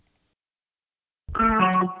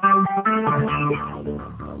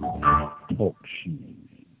Talk shoes.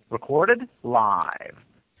 Recorded live.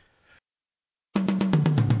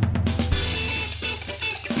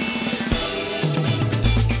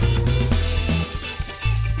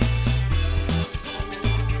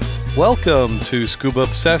 Welcome to Scuba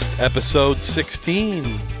Obsessed, episode 16.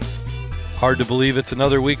 Hard to believe it's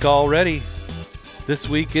another week already. This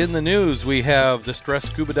week in the news, we have distressed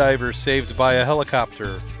scuba diver saved by a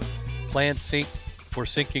helicopter, plant sink for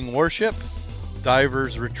sinking warship,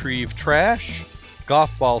 divers retrieve trash, golf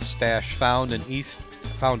ball stash found east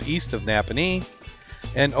of Napanee,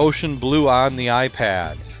 and ocean blue on the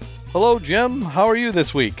iPad. Hello, Jim. How are you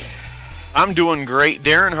this week? I'm doing great,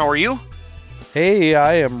 Darren. How are you? Hey,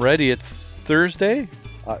 I am ready. It's Thursday.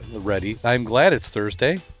 Ready. I'm glad it's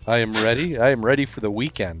Thursday. I am ready. I am ready for the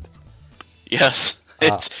weekend. Yes,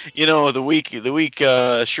 it's the week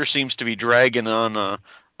sure seems to be dragging on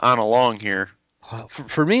along here.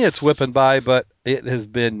 For me, it's whipping by, but it has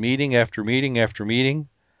been meeting after meeting after meeting,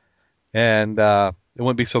 and it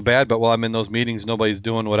wouldn't be so bad. But while I'm in those meetings, nobody's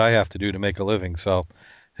doing what I have to do to make a living, so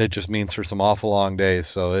it just means for some awful long days.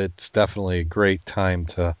 So it's definitely a great time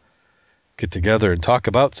to get together and talk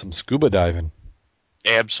about some scuba diving.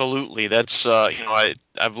 Absolutely, that's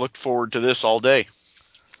I've looked forward to this all day.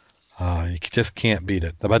 You just can't beat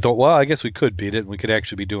it. Well, I guess we could beat it, and we could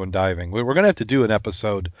actually be doing diving. We're going to have to do an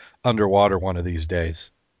episode underwater one of these days.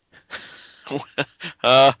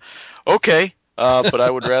 Okay, but I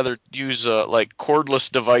would rather use like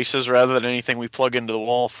cordless devices rather than anything we plug into the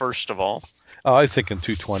wall. First of all, I was thinking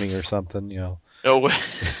 220 or something, Oh,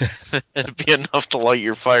 it'd be enough to light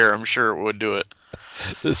your fire. I'm sure it would do it.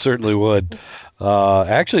 It certainly would.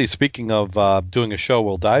 Actually, speaking of doing a show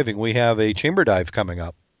while diving, we have a chamber dive coming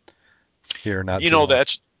up here.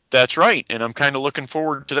 That's right, and I'm kind of looking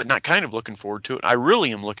forward to that. Not kind of looking forward to it. I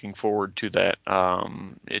really am looking forward to that.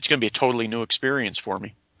 It's going to be a totally new experience for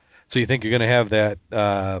me. So you think you're going to have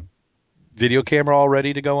that video camera all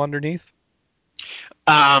ready to go underneath?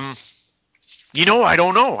 I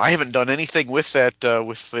don't know. I haven't done anything with that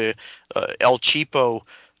with the El Cheapo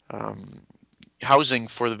housing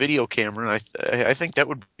for the video camera. And I think that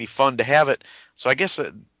would be fun to have it. So I guess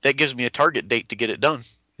that gives me a target date to get it done.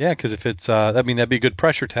 Yeah, because if it's, that'd be a good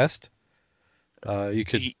pressure test. You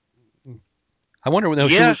could. I wonder now.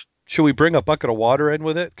 Yeah. Should we bring a bucket of water in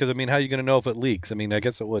with it? Because how are you going to know if it leaks? I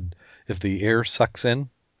guess it would if the air sucks in.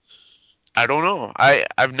 I don't know.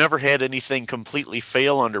 I've never had anything completely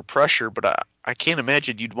fail under pressure, but I can't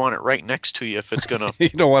imagine you'd want it right next to you if it's going to You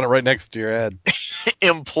don't want it right next to your head.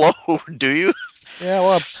 implode, do you? Yeah,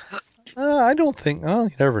 well, I don't think. Oh,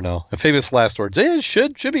 you never know. A famous last words. It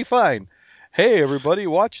should be fine. Hey, everybody,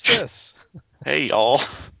 watch this. Hey, y'all.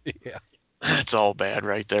 Yeah. That's all bad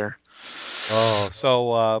right there. Oh,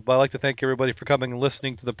 so I'd like to thank everybody for coming and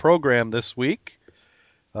listening to the program this week.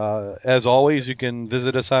 As always, you can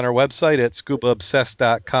visit us on our website at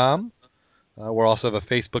scubaobsessed.com. We also have a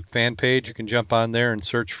Facebook fan page. You can jump on there and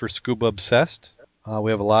search for Scuba Obsessed.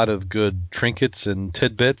 We have a lot of good trinkets and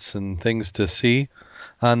tidbits and things to see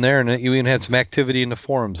on there, and you even had some activity in the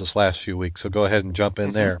forums this last few weeks. So go ahead and jump in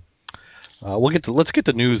there. Let's get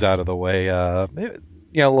the news out of the way.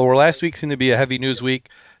 Last week seemed to be a heavy news week.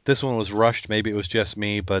 This one was rushed. Maybe it was just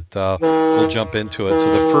me, but we'll jump into it.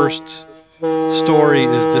 So the first story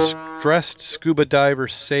is distressed scuba diver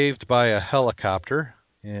saved by a helicopter.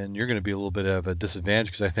 And you're going to be a little bit of a disadvantage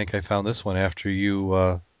because I think I found this one after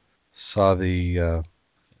you saw the... I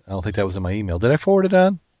don't think that was in my email. Did I forward it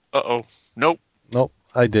on? Uh-oh. Nope. Nope,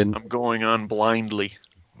 I didn't. I'm going on blindly.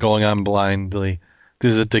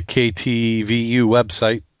 Visit the KTVU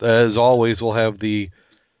website. As always, we'll have the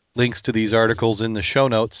links to these articles in the show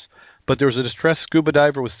notes. But there was a distressed scuba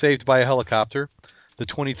diver was saved by a helicopter. The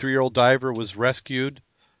 23-year-old diver was rescued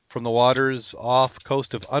from the waters off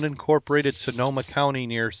coast of unincorporated Sonoma County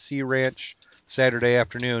near Sea Ranch Saturday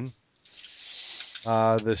afternoon.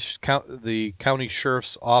 The county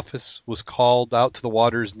sheriff's office was called out to the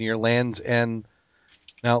waters near Land's End.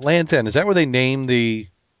 Now, Land's End, is that where they name the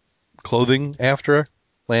clothing after?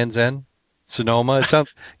 Land's End? Sonoma?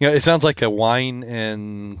 It sounds like a wine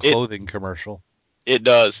and clothing commercial. It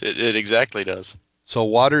does. It exactly does. So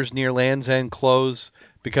waters near Land's End close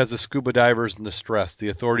because the scuba divers in distress. The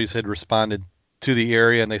authorities had responded to the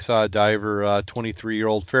area and they saw a diver, a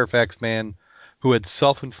 23-year-old Fairfax man, who had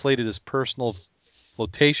self-inflated his personal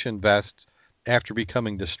flotation vest after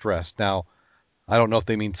becoming distressed. Now, I don't know if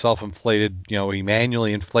they mean self-inflated, he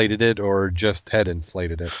manually inflated it or just had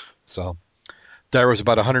inflated it. So diver was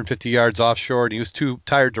about 150 yards offshore, and he was too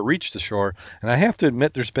tired to reach the shore. And I have to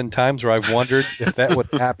admit, there's been times where I've wondered if that would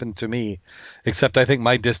happen to me, except I think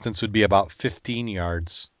my distance would be about 15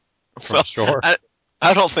 yards. from Well, shore.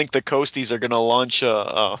 I don't think the Coasties are going to launch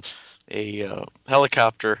a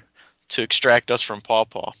helicopter to extract us from Paw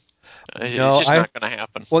Paw. It's No, just not going to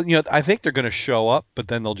happen. well, I think they're going to show up, but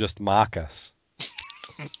then they'll just mock us.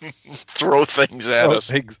 Throw things at Throw us.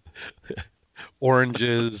 things,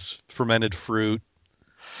 oranges, fermented fruit,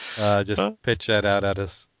 just pitch that out at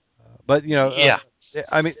us. But Yeah.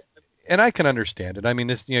 I mean, and I can understand it. I mean,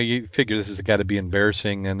 this, you figure this has got to be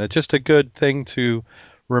embarrassing, and it's just a good thing to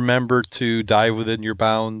remember to dive within your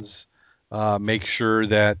bounds. Make sure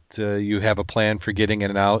that you have a plan for getting in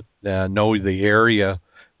and out. Know the area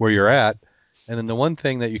where you're at, and then the one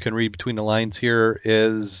thing that you can read between the lines here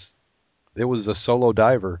is it was a solo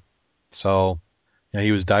diver, so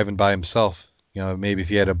he was diving by himself. Maybe if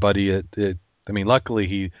he had a buddy, I mean,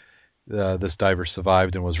 luckily this diver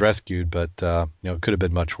survived and was rescued, but it could have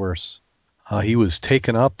been much worse. He was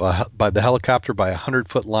taken up by the helicopter by a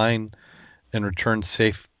 100-foot line and returned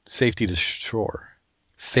safety to shore.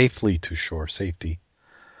 Safely to shore. Safety.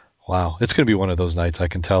 Wow, it's going to be one of those nights. I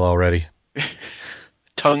can tell already.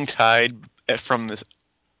 Tongue-tied from the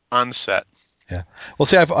onset. Yeah. Well,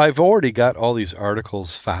 see, I've already got all these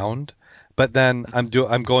articles found, but then I'm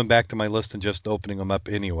going back to my list and just opening them up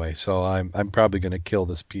anyway. So I'm probably going to kill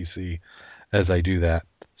this PC as I do that.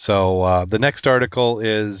 So the next article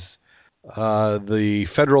is the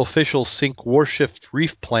federal officials sink warship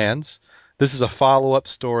reef plans. This is a follow-up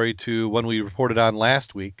story to one we reported on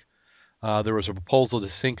last week. There was a proposal to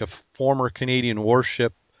sink a former Canadian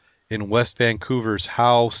warship in West Vancouver's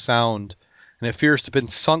Howe Sound, and it fears to have been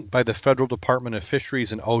sunk by the Federal Department of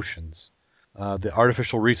Fisheries and Oceans. The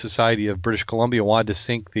Artificial Reef Society of British Columbia wanted to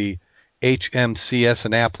sink the HMCS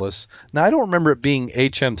Annapolis. Now, I don't remember it being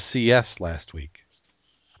HMCS last week.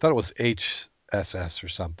 I thought it was HSS or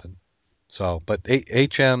something. So, but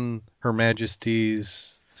HM, Her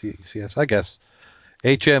Majesty's CS, I guess.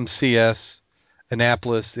 HMCS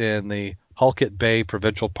Annapolis in the Halkett Bay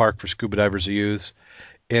Provincial Park for scuba divers to use.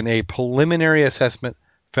 In a preliminary assessment,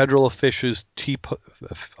 federal officials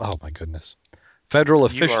oh my goodness. Federal You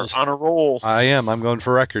are officials on a roll. I'm going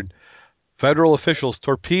for record. Federal officials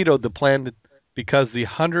torpedoed the plan because the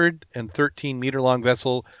 113-meter long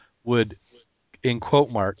vessel would, in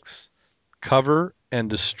quote marks, cover and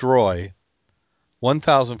destroy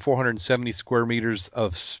 1,470 square meters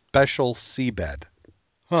of special seabed.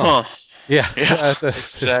 Huh. Huh. Yeah, Yeah,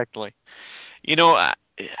 exactly. You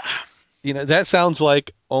know, that sounds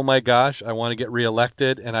like, oh my gosh, I want to get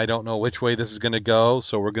reelected and I don't know which way this is going to go,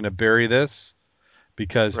 so we're going to bury this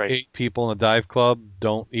because right. 8 people in a dive club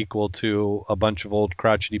don't equal to a bunch of old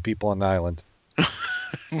crotchety people on an island.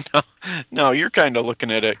 No, no, you're kind of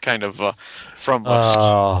looking at it kind of from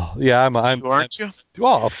a Yeah, view, aren't you?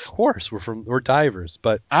 well, of course, we're divers,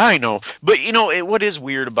 but I know, but what is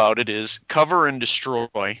weird about it is cover and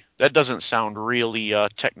destroy. That doesn't sound really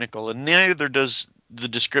technical, and neither does the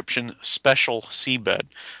description special seabed.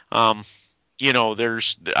 Um,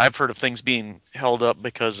 I've heard of things being held up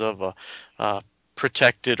because of a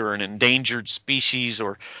protected or an endangered species,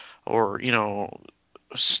 or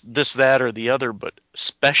this, that, or the other, but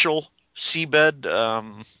special seabed.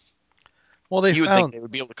 well, they You would think found they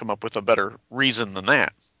would be able to come up with a better reason than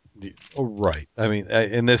that. oh, right. I mean,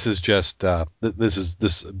 and this is just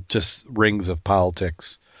this just rings of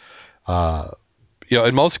politics. Uh,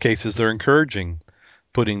 in most cases, they're encouraging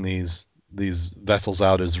putting these vessels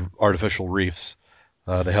out as artificial reefs.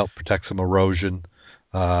 They help protect some erosion.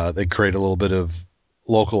 They create a little bit of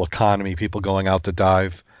local economy, people going out to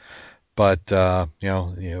dive. But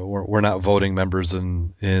we're not voting members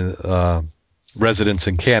in residents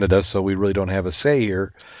in Canada, so we really don't have a say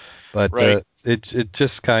here. But Right. it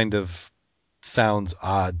just kind of sounds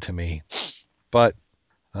odd to me. But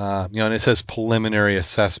and it says preliminary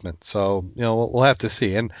assessment, so we'll have to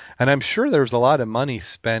see. And I'm sure there's a lot of money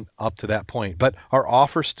spent up to that point. But our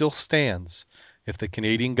offer still stands. If the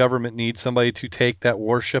Canadian government needs somebody to take that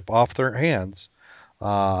warship off their hands,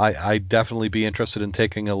 I'd definitely be interested in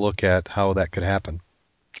taking a look at how that could happen.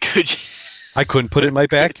 Could you? I couldn't put it in my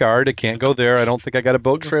backyard. I can't go there. I don't think I got a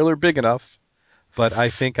boat trailer big enough. But I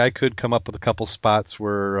think I could come up with a couple spots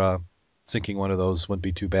where sinking one of those wouldn't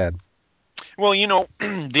be too bad. Well,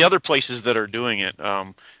 the other places that are doing it,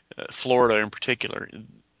 Florida in particular,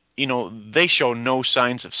 they show no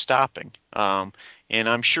signs of stopping. And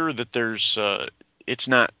I'm sure that it's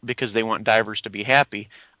not because they want divers to be happy.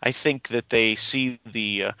 I think that they see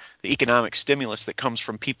the economic stimulus that comes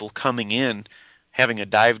from people coming in, having a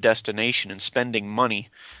dive destination and spending money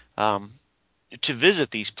um, to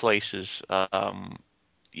visit these places.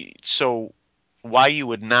 So why you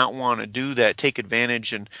would not want to do that, take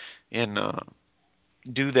advantage and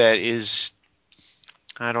do that is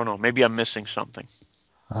I don't know. Maybe I'm missing something.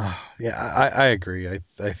 Yeah, I agree.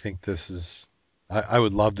 I think this is. I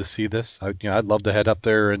would love to see this. I'd love to head up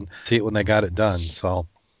there and see it when they got it done. So,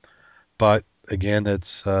 but again,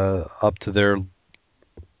 it's up to their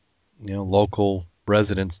local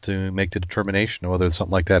residents to make the determination of whether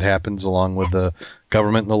something like that happens, along with the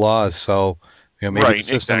government and the laws. So, maybe Right, the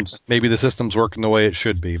systems exactly. maybe the system's working the way it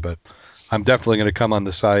should be. But I'm definitely going to come on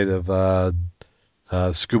the side of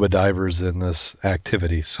scuba divers in this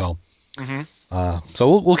activity. So. Hmm.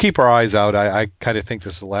 So we'll keep our eyes out. I kind of think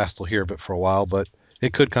this is the last we'll hear of it for a while, but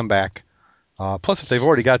it could come back. Plus, if they've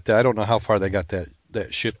already got that, I don't know how far they got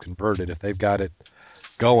that ship converted. If they've got it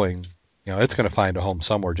going, it's going to find a home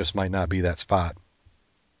somewhere. Just might not be that spot.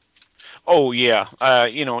 Oh yeah.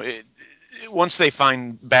 Once they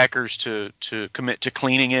find backers to commit to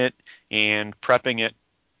cleaning it and prepping it,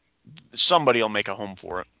 somebody will make a home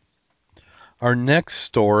for it. Our next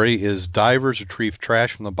story is divers retrieve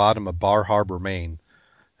trash from the bottom of Bar Harbor, Maine.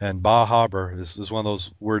 And Bar Harbor is one of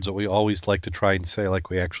those words that we always like to try and say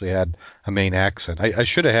like we actually had a Maine accent. I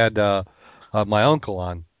should have had my uncle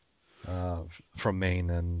on from Maine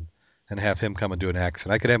and have him come and do an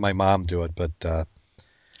accent. I could have my mom do it, but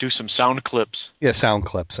Do some sound clips. yeah, sound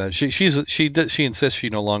clips. She insists she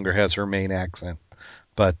no longer has her Maine accent,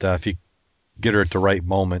 but if you get her at the right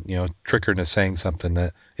moment, trick her into saying something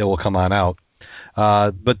that it will come on out.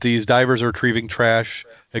 But these divers are retrieving trash.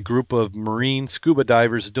 A group of marine scuba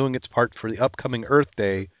divers is doing its part for the upcoming Earth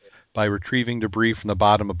Day by retrieving debris from the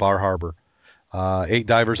bottom of Bar Harbor. 8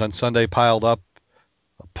 divers on Sunday pulled up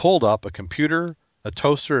a computer, a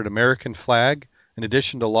toaster, an American flag. In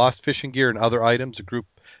addition to lost fishing gear and other items, the group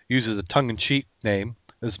uses a tongue-in-cheek name.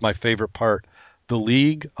 This is my favorite part: the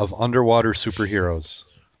League of Underwater Superheroes.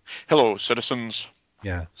 Hello, citizens.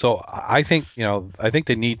 Yeah. So I think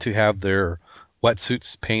they need to have their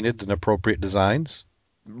wetsuits painted in appropriate designs.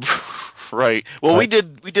 Right. Well, we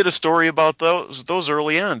But did a story about those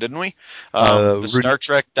early on, didn't we? The Ruden, Star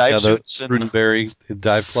Trek dive yeah, the suits and Rudenberry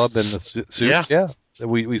dive club and the yeah, suits, yeah,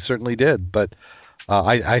 we certainly did. But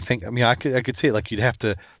I think I could see it. Like you'd have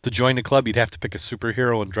to join the club, you'd have to pick a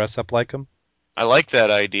superhero and dress up like him. I like that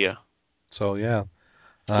idea. So yeah,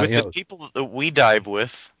 uh, With you the know, people that we dive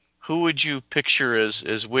with, who would you picture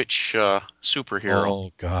as which superhero?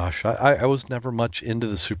 oh gosh, I was never much into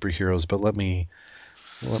the superheroes, but let me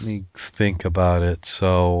think about it.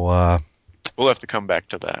 So We'll have to come back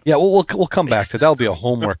to that. yeah, we'll come back to that. That'll be a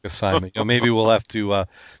homework assignment. Maybe we'll have to. I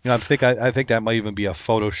think that might even be a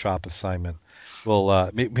Photoshop assignment.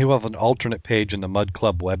 Maybe we'll have an alternate page in the Mud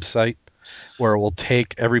Club website where we'll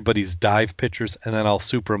take everybody's dive pictures and then I'll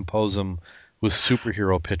superimpose them with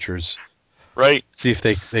superhero pictures. Right. See if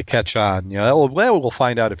they catch on. We'll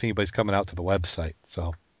find out if anybody's coming out to the website.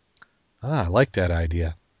 So I like that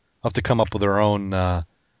idea. I'll have to come up with our own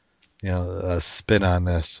spin on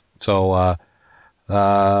this. So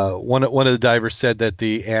one of the divers said that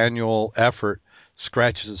the annual effort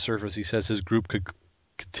scratches the surface. He says his group could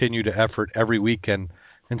continue to effort every weekend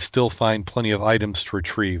and still find plenty of items to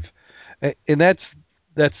retrieve. And that's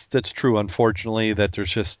true. Unfortunately, that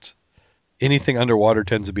there's just anything underwater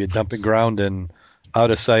tends to be a dumping ground and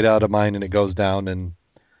out of sight, out of mind, and it goes down. And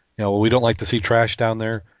we don't like to see trash down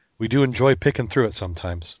there. We do enjoy picking through it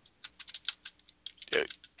sometimes,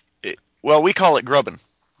 Uh, well, we call it grubbing.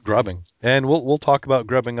 grubbing. And we'll talk about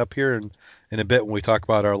grubbing up here in a bit when we talk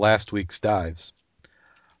about our last week's dives.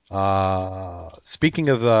 Speaking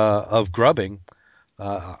of grubbing,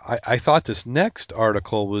 I thought this next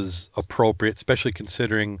article was appropriate, especially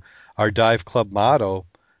considering our dive club motto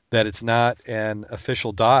that it's not an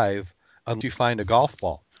official dive unless you find a golf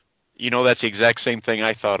ball. That's the exact same thing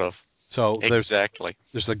I thought of. So Exactly.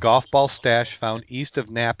 there's a golf ball stash found east of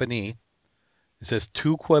Napanee. It says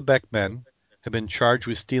 2 Quebec men have been charged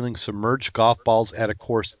with stealing submerged golf balls at a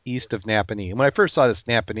course east of Napanee. And when I first saw this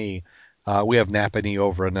Napanee, we have Napanee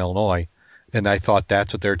over in Illinois, and I thought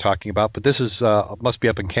that's what they're talking about. But this is must be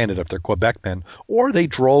up in Canada if they're Quebec men, or they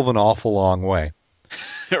drove an awful long way.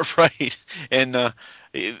 Right. And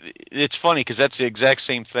it's funny because that's the exact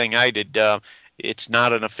same thing I did. It's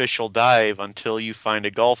not an official dive until you find a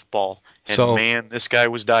golf ball. And So, man, this guy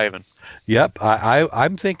was diving. yep,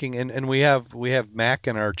 I'm thinking, and we have Mac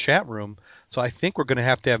in our chat room, so I think we're going to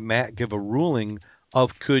have Mac give a ruling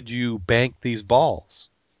of could you bank these balls?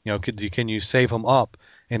 Can you save them up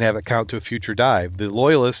and have it count to a future dive? The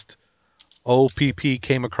Loyalist OPP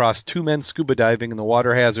came across 2 men scuba diving in the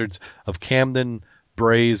water hazards of Camden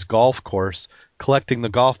Braes Golf Course, collecting the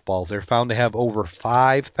golf balls. They're found to have over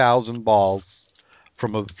 5,000 balls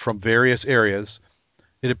from various areas.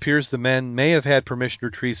 It appears the men may have had permission to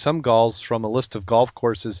retrieve some balls from a list of golf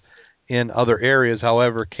courses in other areas.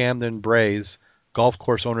 However, Camden Braes golf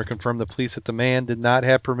course owner confirmed to police that the man did not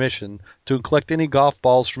have permission to collect any golf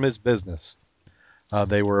balls from his business.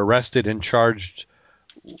 They were arrested and charged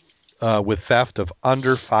with theft of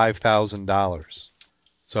under $5,000.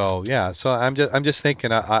 So yeah, so I'm just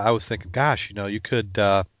thinking. I was thinking, gosh, you could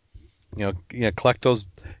collect those,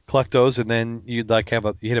 and then you'd have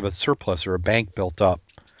a surplus or a bank built up.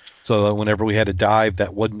 So that whenever we had a dive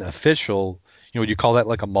that wasn't official, would you call that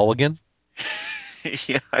like a mulligan?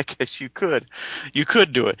 Yeah, I guess you could. You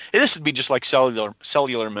could do it. This would be just like cellular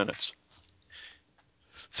minutes.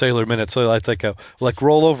 Sailor minutes, so that's like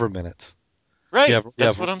rollover minutes. You Right. have you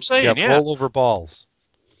That's have what I'm you saying. have Yeah. rollover balls.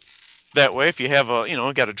 That way, if you have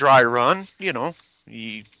got a dry run, you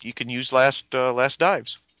can use last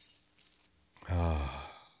dives. Oh,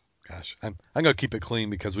 gosh, I'm gonna keep it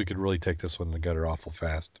clean because we could really take this one in the gutter awful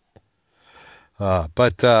fast. So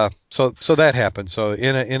that happened. So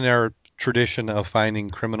in our tradition of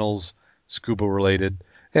finding criminals scuba related,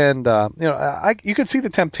 and you can see the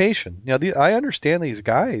temptation. I understand these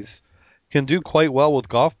guys can do quite well with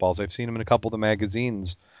golf balls. I've seen them in a couple of the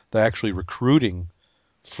magazines. They're actually recruiting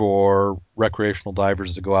for recreational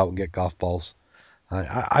divers to go out and get golf balls.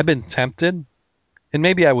 I've been tempted, and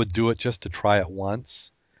maybe I would do it just to try it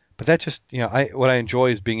once. But that just what I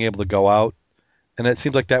enjoy is being able to go out, and it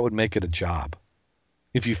seems like that would make it a job.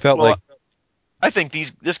 If you felt Well, like I think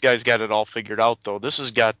this guy's got it all figured out though. This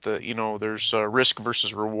has got there's a risk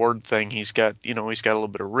versus reward thing. He's got a little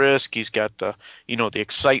bit of risk. He's got the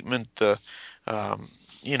excitement, um,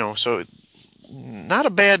 so not a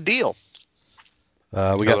bad deal.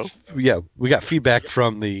 we got Hello. we got feedback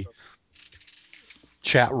from the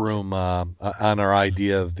chat room on our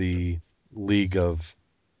idea of the League of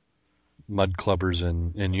Mud Clubbers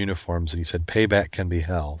in uniforms, and he said payback can be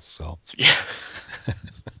hell. So Yeah.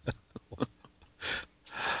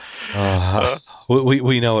 uh, Uh,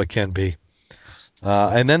 we know it can be.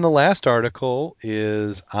 And then the last article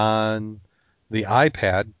is on the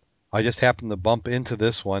iPad. I just happened to bump into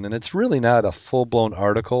this one, and it's really not a full-blown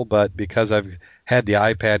article, but because I've had the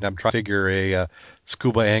iPad and I'm trying to figure a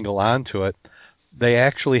scuba angle onto it, they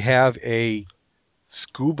actually have a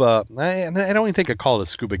scuba. I don't even think I call it a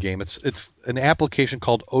scuba game. It's an application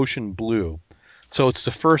called Ocean Blue. So it's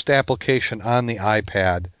the first application on the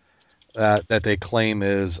iPad that they claim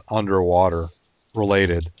is underwater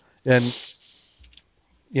related. And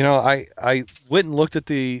I went and looked at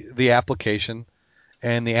the application,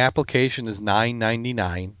 and the application is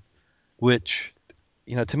 $9.99, which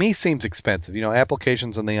to me seems expensive.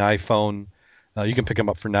 Applications on the iPhone, you can pick them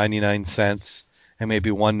up for 99 cents and maybe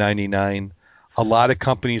 1.99. A lot of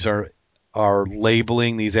companies are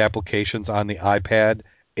labeling these applications on the iPad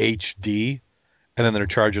HD, and then they're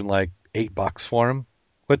charging like $8 for them,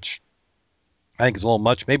 which I think is a little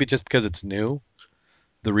much. Maybe just because it's new,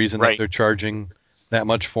 the reason that right. they're charging that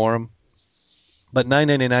much for them. But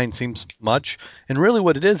 $9.99 seems much, and really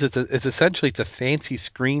what it is, it's essentially it's a fancy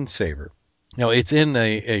screensaver. It's in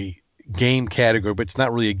a game category, but it's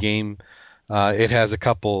not really a game. It has a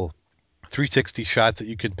couple 360 shots that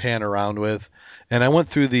you can pan around with, and I went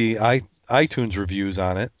through the iTunes reviews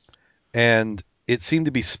on it, and it seemed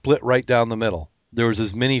to be split right down the middle. There was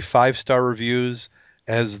as many 5-star reviews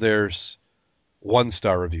as there's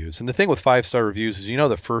 1-star reviews. And the thing with 5-star reviews is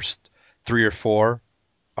the first 3 or 4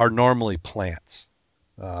 are normally plants.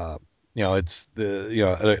 Uh, it's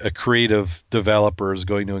a creative developer is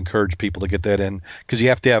going to encourage people to get that in because you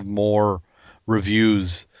have to have more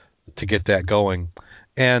reviews to get that going.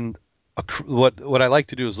 And what I like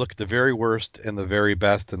to do is look at the very worst and the very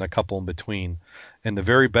best and a couple in between. And the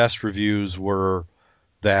very best reviews were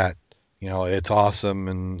that it's awesome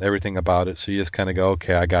and everything about it. So you just kind of go,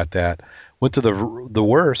 okay, I got that. Went to the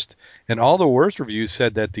worst, and all the worst reviews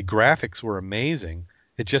said that the graphics were amazing.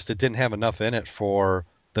 It didn't have enough in it for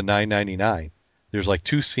the $9.99. There's like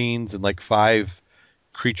 2 scenes and like 5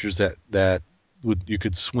 creatures that you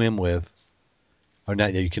could swim with, or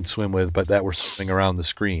not that you can swim with, but that were swimming around the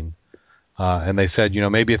screen. And they said,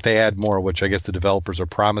 maybe if they add more, which I guess the developers are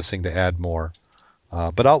promising to add more.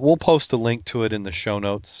 But we'll post a link to it in the show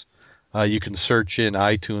notes. You can search in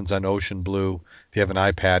iTunes on Ocean Blue if you have an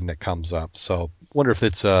iPad and it comes up. So wonder if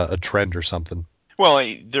it's a trend or something. Well,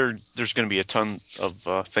 there's going to be a ton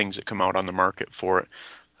of things that come out on the market for it,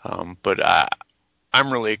 but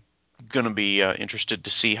I'm really going to be interested to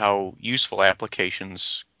see how useful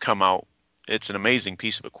applications come out. It's an amazing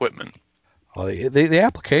piece of equipment. The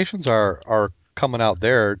applications are coming out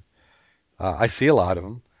there. I see a lot of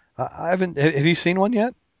them. I haven't. Have you seen one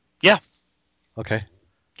yet? Yeah. Okay.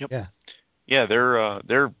 Yep. Yeah. Yeah.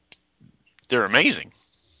 They're amazing.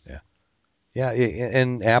 Yeah. Yeah,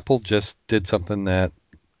 and Apple just did something that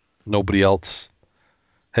nobody else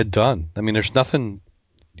had done. I mean, there's nothing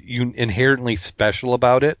inherently special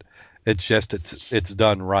about it. It's just it's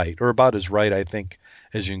done right, or about as right, I think,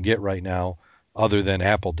 as you can get right now, other than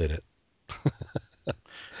Apple did it.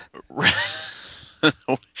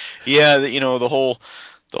 Yeah, the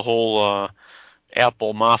whole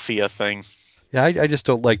Apple Mafia thing. Yeah, I just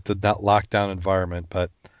don't like the not lockdown environment, but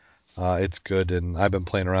it's good, and I've been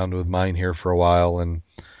playing around with mine here for a while, and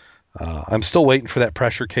I'm still waiting for that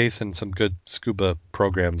pressure case and some good scuba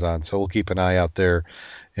programs on. So we'll keep an eye out there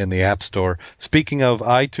in the App Store. Speaking of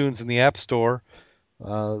iTunes in the App Store,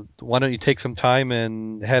 why don't you take some time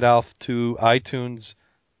and head off to iTunes,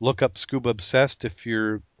 look up Scuba Obsessed if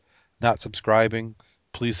you're not subscribing.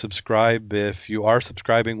 Please subscribe. If you are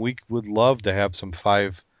subscribing, we would love to have some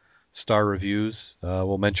 5-star reviews.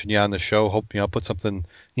 We'll mention you on the show. Hope I'll put something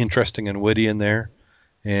interesting and witty in there,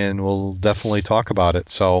 and we'll definitely talk about it.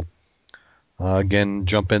 So again,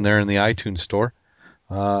 jump in there in the iTunes store.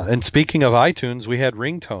 And speaking of iTunes, we had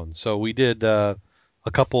ringtones. So we did a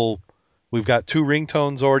couple. We've got 2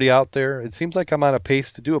 ringtones already out there. It seems like I'm on a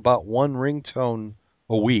pace to do about 1 ringtone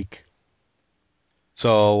a week.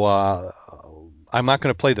 So I'm not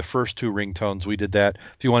going to play the first 2 ringtones. We did that.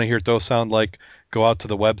 If you want to hear what those sound like, go out to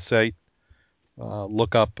the website,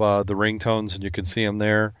 look up the ringtones, and you can see them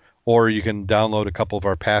there. Or you can download a couple of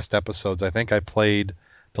our past episodes. I think I played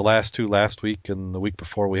the last 2 last week, and the week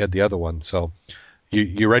before we had the other one. So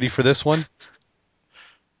you ready for this one?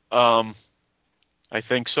 Um, I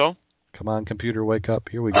think so. Come on, computer, wake up.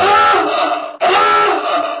 Here we go.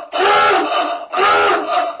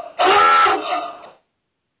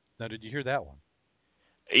 Now, did you hear that one?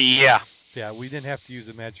 Yeah, Yeah, we didn't have to use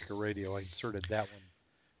the magic of radio. I inserted that one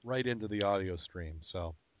right into the audio stream.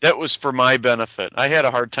 So that was for my benefit. I had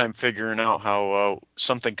a hard time figuring out how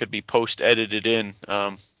something could be post edited in,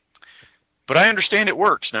 but I understand it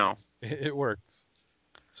works now. it works.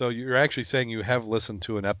 So you're actually saying you have listened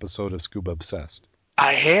to an episode of Scuba Obsessed.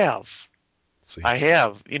 I have. Let's see. I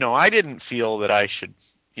have. I didn't feel that I should,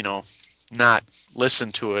 you know, not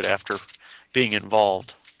listen to it after being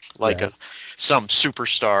involved like Yeah. some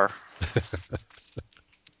superstar.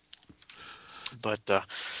 But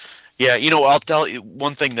yeah, I'll tell you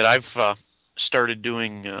one thing that I've started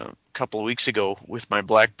doing a couple of weeks ago with my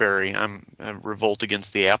BlackBerry. I revolt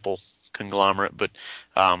against the Apple conglomerate, but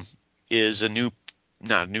um, is a new,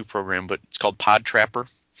 not a new program, but it's called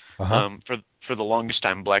PodTrapper. Uh-huh. For the longest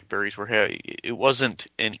time, Blackberries it wasn't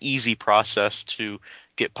an easy process to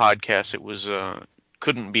get podcasts. It was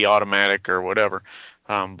couldn't be automatic or whatever.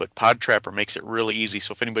 But PodTrapper makes it really easy.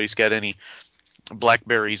 So if anybody's got any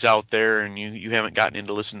Blackberries out there and you haven't gotten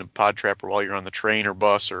into listening to PodTrapper while you're on the train or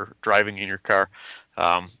bus or driving in your car,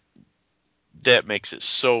 um, that makes it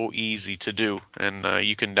so easy to do. And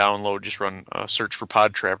you can download, just run search for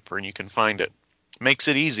PodTrapper and you can find it. Makes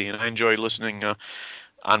it easy, and I enjoy listening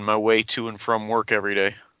on my way to and from work every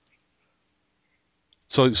day.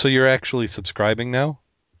 So you're actually subscribing now?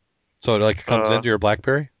 So it comes Uh, into your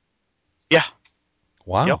BlackBerry? yeah, yep,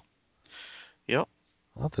 Wow. yep.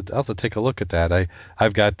 I'll have to take a look at that.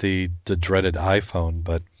 I've got the dreaded iPhone,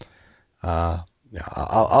 but yeah,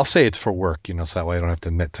 I'll say it's for work, so that way I don't have to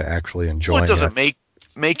admit to actually Well, it enjoying it. doesn't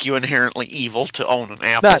make you inherently evil to own an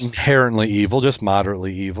Not Apple, inherently evil, just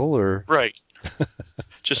moderately evil, or right?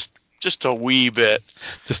 Just a wee bit,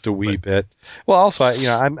 just a wee but bit. Well, also,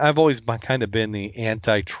 I've always kind of been the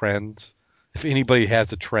anti-trend. If anybody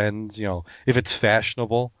has a trend, if it's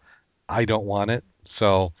fashionable, I don't want it.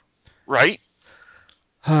 So, right.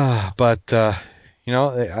 but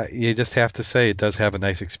you just have to say it does have a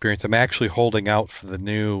nice experience. I'm actually holding out for the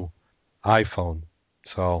new iPhone,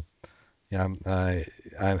 so yeah,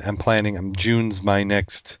 I'm planning. June's my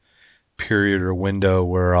next period or window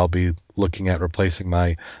where I'll be looking at replacing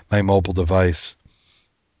my mobile device.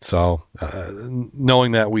 So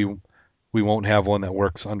knowing that we won't have one that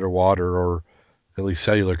works underwater, or at least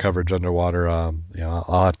cellular coverage underwater,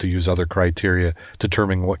 I'll have to use other criteria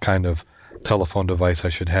determining what kind of telephone device I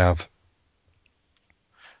should have.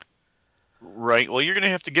 Right. Well, you're going to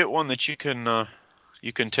have to get one that you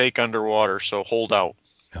can take underwater. So hold out.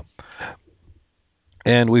 Yeah.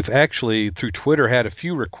 And we've actually through Twitter had a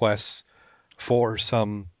few requests for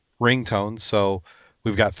some ringtones. So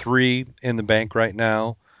we've got 3 in the bank right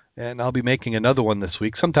now, and I'll be making another one this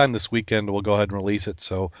week. Sometime this weekend we'll go ahead and release it.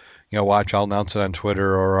 So watch. I'll announce it on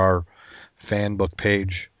Twitter or our fan book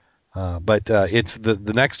page. But it's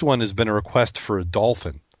the next one has been a request for a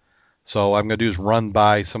dolphin. So I'm going to do is run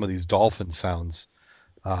by some of these dolphin sounds.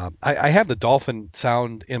 I have the dolphin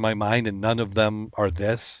sound in my mind, and none of them are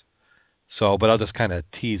this. So, but I'll just kind of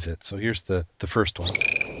tease it. So here's the first one.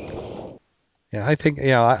 Yeah, I think,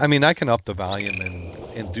 I mean, I can up the volume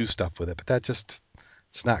and do stuff with it, but it's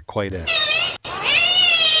not quite it.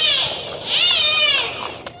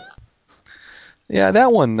 Yeah,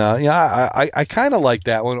 that one, I kind of like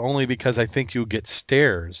that one only because I think you'll get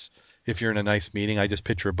stares if you're in a nice meeting. I just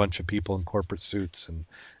picture a bunch of people in corporate suits and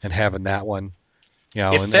having that one,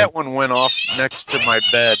 If and that one went off next to my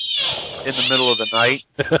bed in the middle of the night,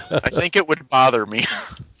 I think it would bother me.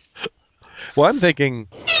 well, I'm thinking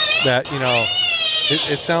that,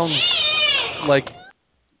 it sounds like,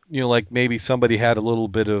 like maybe somebody had a little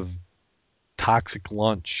bit of toxic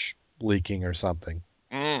lunch leaking or something.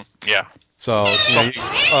 Yeah. So,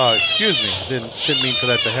 excuse me, didn't mean for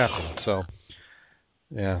that to happen. So,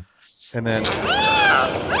 yeah, and then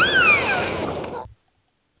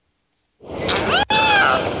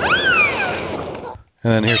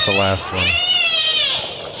here's the last one.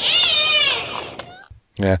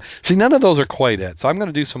 Yeah. See, none of those are quite it. So I'm going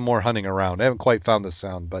to do some more hunting around. I haven't quite found the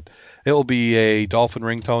sound, but it will be a dolphin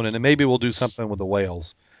ringtone, and then maybe we'll do something with the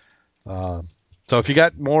whales. So if you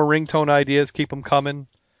got more ringtone ideas, keep them coming.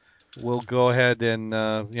 We'll go ahead and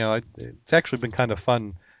it's actually been kind of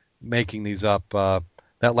fun making these up.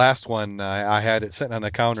 That last one, I had it sitting on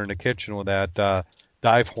the counter in the kitchen with that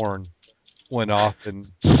dive horn went off,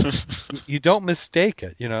 and you don't mistake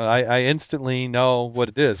it. I instantly know what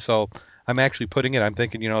it is. So I'm actually putting it. I'm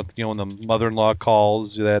thinking, when the mother-in-law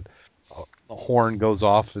calls, that the horn goes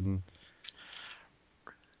off, and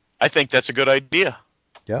I think that's a good idea.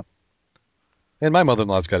 yeah. And my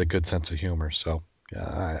mother-in-law's got a good sense of humor, so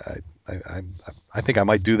I think I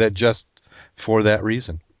might do that just for that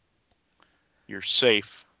reason. You're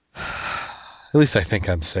safe. At least I think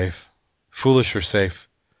I'm safe. Foolish or safe.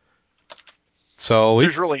 So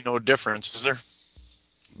There's really no difference, is there?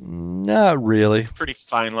 Not really. Pretty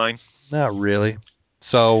fine line. Not really.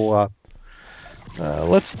 So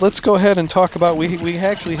let's go ahead and talk about we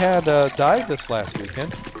actually had a dive this last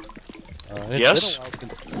weekend. It's been a Yes. while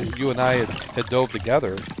since you and I had dove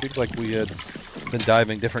together. It seems like we had been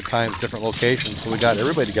diving different times, different locations. So we got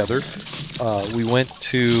everybody together. We went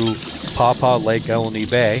to Paw Lake, Elleney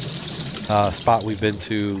Bay, a spot we've been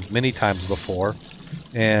to many times before.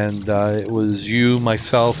 And it was you,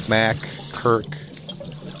 myself, Mac, Kirk,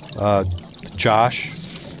 Josh.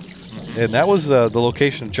 And that was the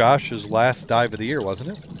location of Josh's last dive of the year,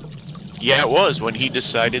 wasn't it? Yeah, it was when he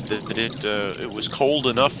decided that it was cold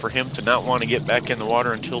enough for him to not want to get back in the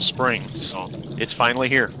water until spring. So it's finally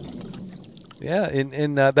here. Yeah,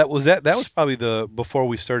 and that was probably the before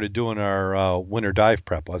we started doing our winter dive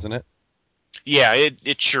prep, wasn't it? Yeah,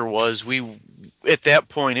 it sure was. We at that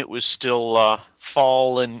point it was still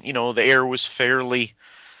fall, and the air was fairly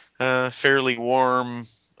warm.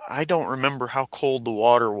 I don't remember how cold the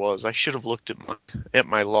water was. I should have looked at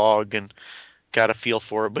my log and got a feel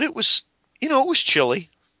for it. But it was chilly,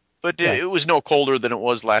 but Yeah. it was no colder than it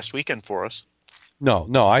was last weekend for us. No,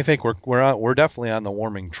 no, I think we're definitely on the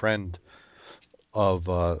warming trend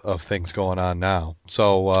of things going on now.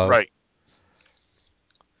 Right.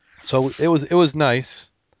 So it was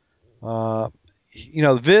nice.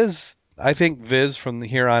 Viz. I think Viz from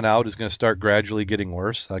here on out is going to start gradually getting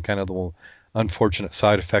worse. Kind of the unfortunate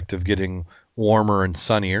side effect of getting warmer and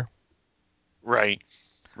sunnier. Right.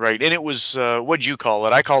 Right. And it was what'd you call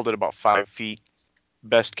it? I called it about 5 feet,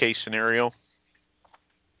 best case scenario.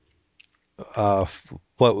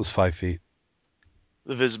 What was 5 feet?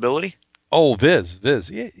 The visibility. Oh, Viz.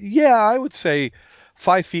 Yeah, I would say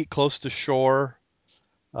 5 feet close to shore.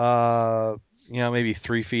 Uh, maybe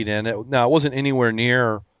 3 feet in it. Now it wasn't anywhere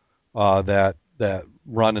near that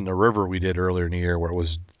run in the river we did earlier in the year where it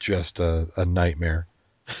was just a nightmare.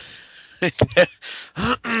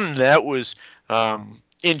 That was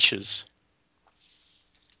inches.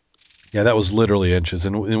 Yeah, that was literally inches,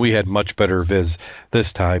 and we had much better viz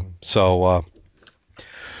this time. So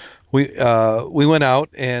we went out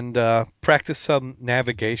and practiced some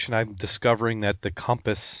navigation. I'm discovering that the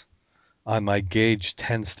compass on my gauge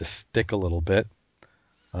tends to stick a little bit.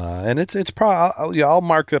 And it's probably I'll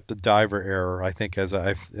mark up the diver error. I think as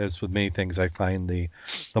with many things, I find the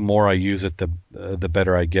more I use it, the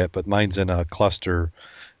better I get. But mine's in a cluster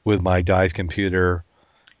with my dive computer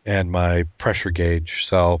and my pressure gauge.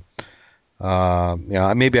 So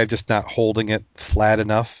maybe I'm just not holding it flat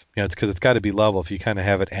enough. It's because it's got to be level. If you kind of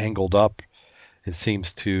have it angled up, it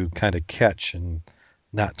seems to kind of catch and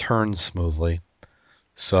not turn smoothly.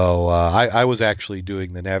 So I was actually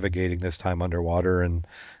doing the navigating this time underwater, and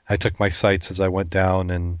I took my sights as I went down,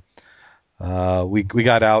 and we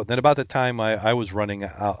got out. And then about the time I was running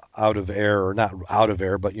out of air, or not out of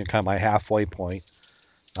air, but kind of my halfway point,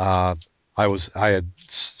 I had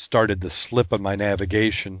started to slip on my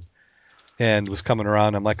navigation and was coming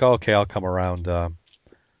around. I'm like, oh, okay, I'll come around.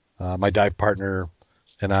 My dive partner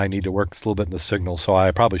and I need to work a little bit in the signal, so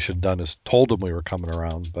I probably should have done is told him we were coming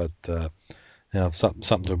around, but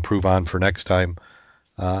something to improve on for next time.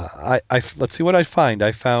 Let's see what I find.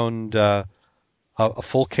 I found a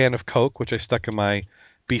full can of Coke, which I stuck in my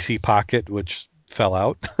BC pocket, which fell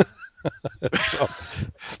out. So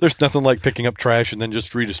there's nothing like picking up trash and then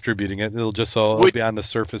just redistributing it. It'll be on the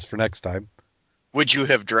surface for next time. Would you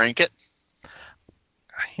have drank it?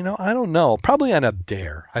 I don't know. Probably on a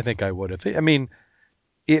dare. I think I would have. I mean,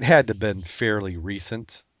 it had to have been fairly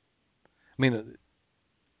recent. I mean,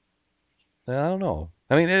 I don't know.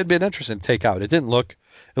 I mean, it'd been interesting to take out. It looked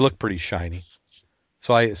pretty shiny.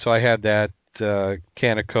 So I had that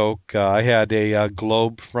can of Coke. I had a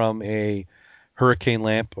globe from a hurricane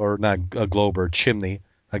lamp, or not a globe, or a chimney.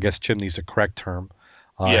 I guess chimney's the correct term.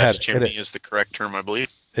 Yes, chimney is the correct term, I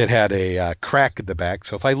believe. It had a crack in the back,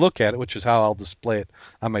 so if I look at it, which is how I'll display it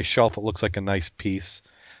on my shelf, it looks like a nice piece.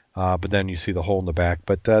 But then you see the hole in the back.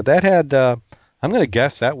 But that had, I'm going to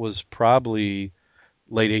guess that was probably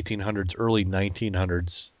late 1800s, early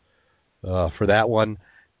 1900s for that one.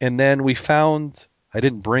 And then we found, I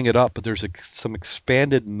didn't bring it up, but there's some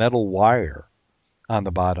expanded metal wire on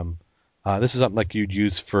the bottom. This is something like you'd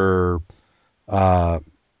use for uh,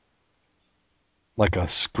 like a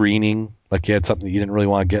screening, like you had something that you didn't really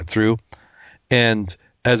want to get through. And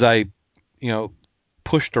as I,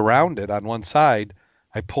 pushed around it on one side,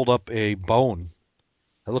 I pulled up a bone.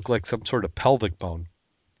 It looked like some sort of pelvic bone,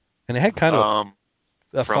 and it had kind of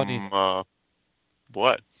a funny. From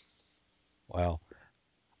what? Well,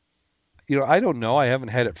 I don't know. I haven't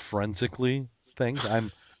had it forensically. Things.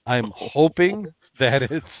 I'm hoping that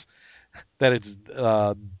it's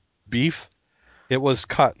beef. It was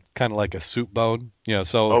cut kind of like a soup bone,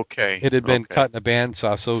 so Okay, it had been okay. cut in a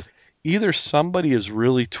bandsaw. So either somebody is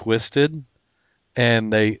really twisted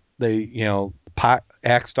and they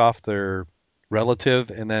axed off their relative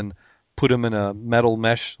and then put them in a metal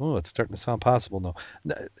mesh. Oh, it's starting to sound possible now.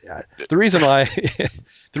 The reason why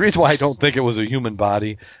the reason why I don't think it was a human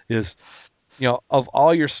body is, of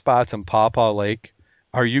all your spots in Paw Paw Lake,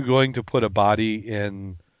 are you going to put a body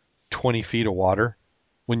in 20 feet of water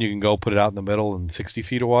when you can go put it out in the middle in 60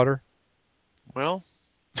 feet of water? Well,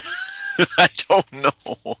 I don't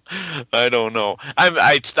know. I don't know.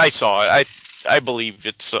 I saw it. I believe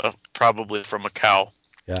it's probably from a cow.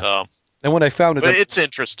 Yeah. Um, And when I found it, but it's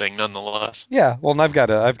interesting nonetheless. yeah. Well, and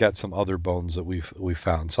I've got some other bones that we've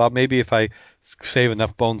found. So maybe if I save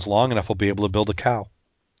enough bones long enough, I'll be able to build a cow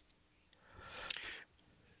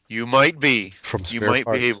You might be. from You spare might be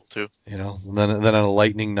parts. able to. And then on a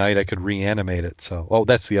lightning night, I could reanimate it. So, oh,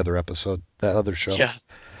 that's the other episode, that other show. Yeah.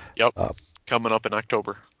 Yep. Uh, Coming up in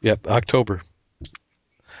October. yep, October.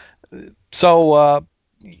 So,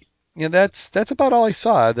 that's about all I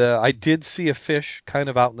saw. I did see a fish kind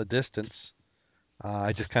of out in the distance.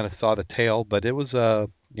 I just kind of saw the tail, but it was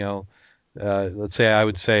let's say I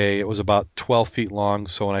would say it was about 12 feet long.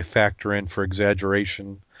 So when I factor in for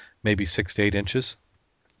exaggeration, maybe 6 to 8 inches.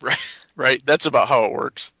 Right. Right. That's about how it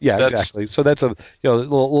works. Yeah, That's exactly. So that's a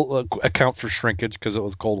little account for shrinkage because it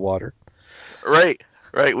was cold water. right.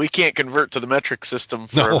 Right. We can't convert to the metric system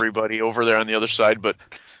for No, everybody over there on the other side, but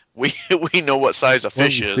we we know what size a let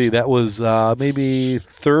fish me see. is. That was maybe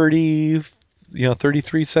 30,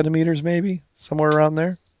 33 centimeters, maybe somewhere around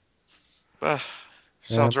there. Uh,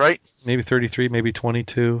 Yeah, Sounds right. maybe 33, maybe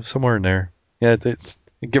 22, somewhere in there. Yeah, it's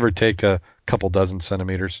give or take a couple dozen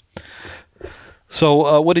centimeters.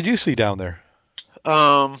 So, what did you see down there?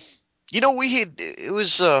 Um,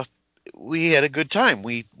 we had a good time.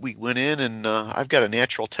 We went in and I've got a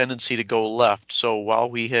natural tendency to go left. So while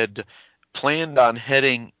we had planned on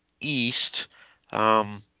heading east,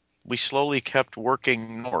 um, we slowly kept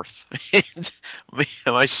working north.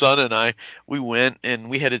 My son and I, we went and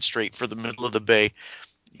we headed straight for the middle of the bay.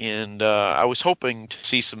 And I was hoping to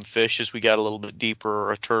see some fish as we got a little bit deeper,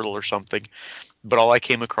 or a turtle or something. But all I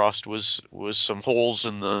came across was some holes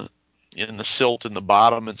in the silt in the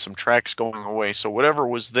bottom and some tracks going away. So whatever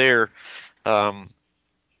was there um,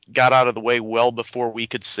 got out of the way well before we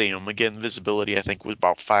could see them. Again, visibility I think was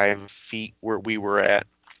about 5 feet where we were at,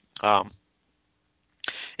 um,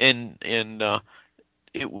 and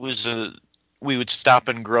it was a we would stop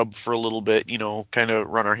and grub for a little bit, kind of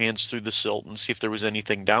run our hands through the silt and see if there was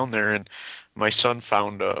anything down there. And my son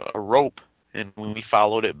found a rope, and we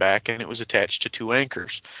followed it back, and it was attached to two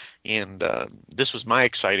anchors. And this was my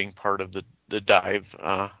exciting part of the dive.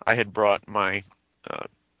 I had brought my uh,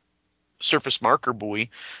 surface marker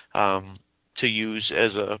buoy um, to use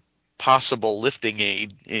as a possible lifting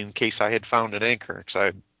aid in case I had found an anchor,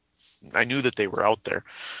 because I knew that they were out there,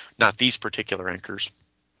 not these particular anchors.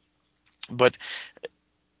 But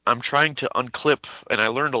I'm trying to unclip, and I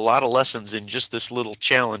learned a lot of lessons in just this little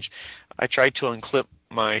challenge. I tried to unclip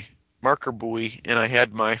my marker buoy, and I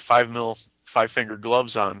had my 5 mil 5-finger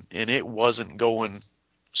gloves on, and it wasn't going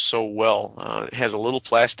so well. It has a little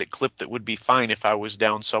plastic clip that would be fine if I was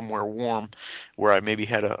down somewhere warm, where I maybe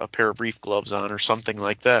had a pair of reef gloves on or something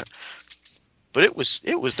like that. But it was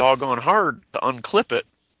doggone hard to unclip it.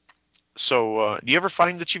 So, do you ever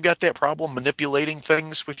find that you've got that problem manipulating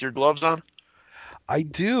things with your gloves on? I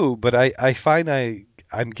do, but I find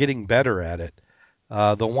I'm getting better at it.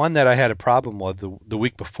 The one that I had a problem with the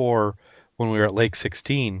week before when we were at Lake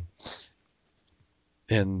 16,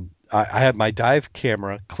 and I had my dive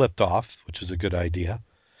camera clipped off, which is a good idea,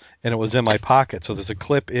 and it was in my pocket. So there's a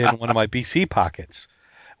clip in one of my BC pockets.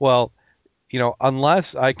 Well,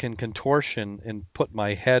 unless I can contortion and put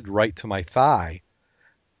my head right to my thigh,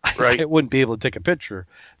 I Right, wouldn't be able to take a picture.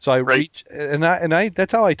 So I right. reach and I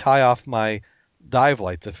that's how I tie off my dive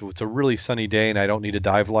lights. If it's a really sunny day and I don't need a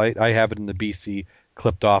dive light, I have it in the BC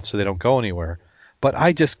clipped off so they don't go anywhere. But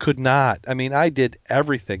I just could not. I mean, I did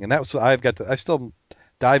everything, and that was I still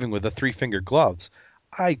diving with the 3-finger gloves.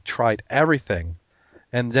 I tried everything,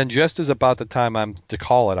 and then just as about the time I'm to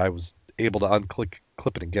call it, I was able to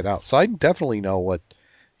clip it and get out. So I definitely know what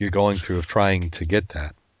you're going through of trying to get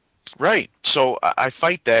that. Right. So I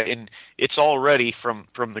fight that, and it's already from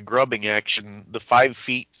the grubbing action. The 5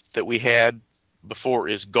 feet that we had before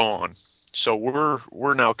is gone. So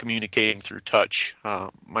we're now communicating through touch,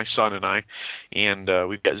 my son and I, and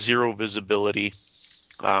we've got zero visibility.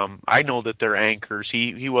 I know that they're anchors.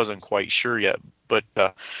 He wasn't quite sure yet, but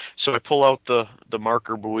so I pull out the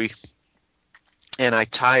marker buoy and I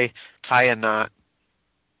tie a knot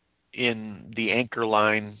in the anchor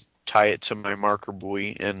line, tie it to my marker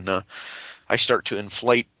buoy, and I start to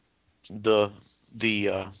inflate the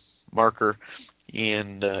marker,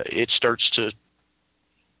 and it starts to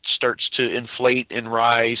inflate and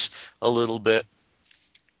rise a little bit,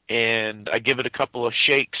 and I give it a couple of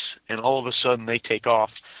shakes, and all of a sudden they take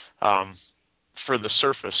off um, for the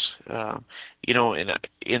surface. And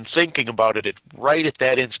in thinking about it, right at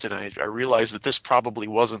that instant, I realized that this probably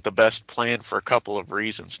wasn't the best plan for a couple of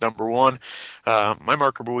reasons. Number one, my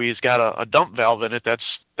marker buoy has got a dump valve in it.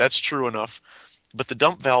 That's true enough, but the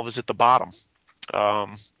dump valve is at the bottom.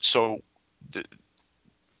 So th-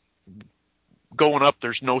 going up,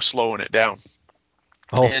 there's no slowing it down.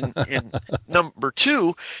 Oh, And number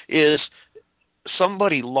two is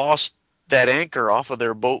somebody lost that anchor off of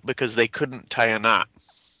their boat because they couldn't tie a knot.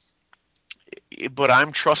 But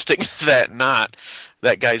I'm trusting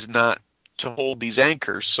that guy's knot to hold these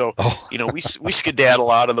anchors. So oh, we skedaddle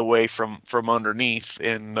out of the way from underneath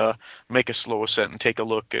and make a slow ascent and take a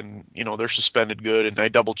look, and they're suspended good. And I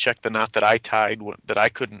double checked the knot that I tied that I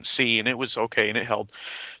couldn't see, and it was okay and it held.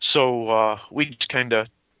 So we just kind of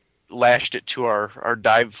lashed it to our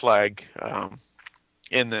dive flag,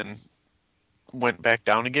 and then went back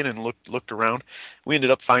down again and looked around. We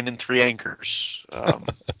ended up finding 3 anchors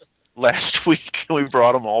last week. We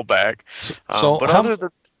brought them all back. so But how other than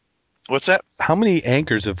what's that? how many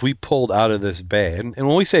anchors have we pulled out of this bay? And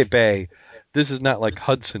when we say bay, this is not like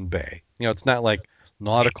Hudson Bay. It's not like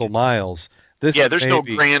nautical miles. This Yeah, is there's no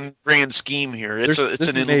maybe grand scheme here. It's there's it's this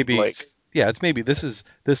an is inland maybe lake. yeah, it's maybe this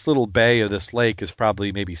little bay or this lake is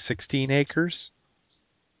probably maybe 16 acres.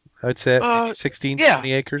 I'd say maybe Uh, 16, yeah,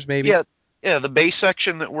 20 acres maybe. yeah, yeah. The bay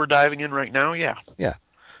section that we're diving in right now. Yeah, Yeah.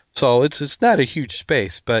 So it's not a huge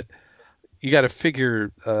space, but you got to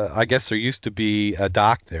figure. I guess there used to be a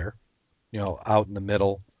dock there, out in the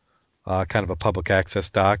middle, kind of a public access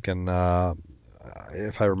dock. And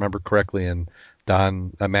if I remember correctly, and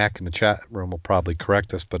Don Mac in the chat room will probably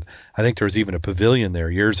correct us, but I think there was even a pavilion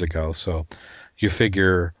there years ago. So you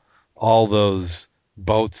figure all those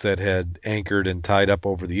boats that had anchored and tied up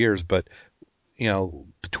over the years, but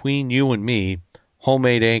between you and me,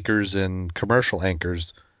 homemade anchors and commercial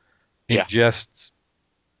anchors in yeah, just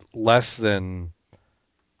less than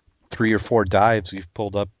 3 or 4 dives, we've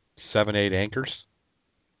pulled up 7, 8 anchors.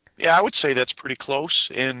 yeah. I would say that's pretty close.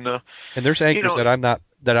 And And there's you anchors know, that I'm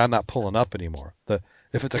not pulling up anymore.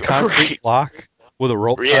 If it's a concrete right? block with a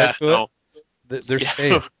rope tied Yeah, to it, no, they're yeah.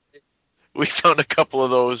 staying. We found a couple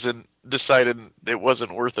of those and decided it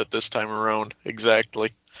wasn't worth it this time around.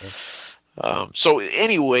 Exactly. So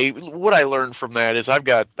anyway, what I learned from that is I've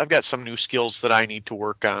got some new skills that I need to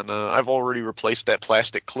work on. I've already replaced that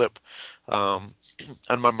plastic clip um,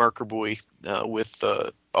 on my marker buoy with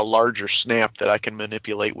a larger snap that I can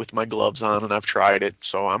manipulate with my gloves on, and I've tried it,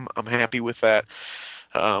 so I'm happy with that.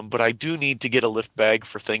 But I do need to get a lift bag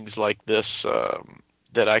for things like this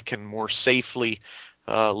that I can more safely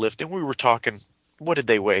lift. And we were talking, what did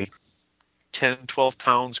they weigh? 10, 12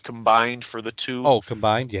 pounds combined for the two? Oh,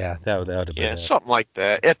 combined? Yeah, that would have been Yeah, it. something like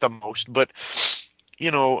that at the most. But,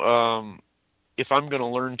 you know, if I'm going to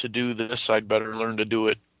learn to do this, I'd better learn to do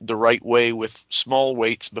it the right way with small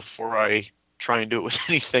weights before I try and do it with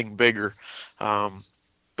anything bigger. Um,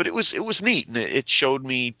 but it was neat, and it showed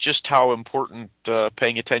me just how important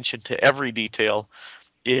paying attention to every detail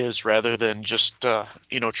is, rather than just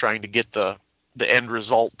trying to get the end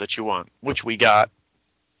result that you want, which we got.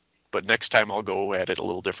 But next time I'll go at it a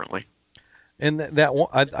little differently. And that one,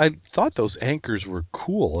 I thought those anchors were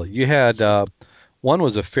cool. You had one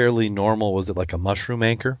was a fairly normal. Was it like a mushroom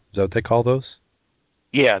anchor? Is that what they call those?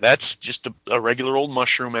 Yeah, that's just a regular old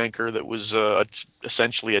mushroom anchor that was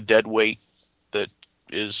essentially a dead weight that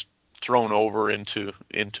is thrown over into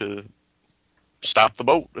stop the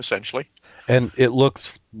boat, essentially. And it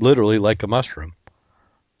looks literally like a mushroom.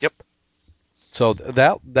 Yep. So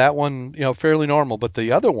that one, fairly normal. But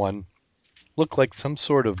the other one looked like some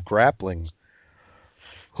sort of grappling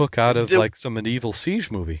hook out of The like some medieval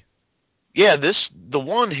siege movie. Yeah, the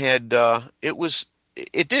one had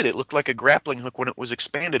it looked like a grappling hook when it was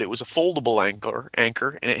expanded. It was a foldable anchor,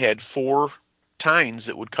 and it had four tines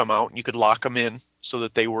that would come out, and you could lock them in so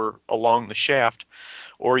that they were along the shaft,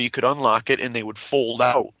 or you could unlock it and they would fold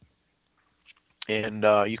out, and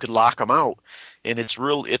you could lock them out. And it's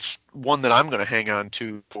one that I'm going to hang on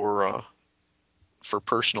to for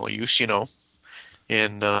personal use,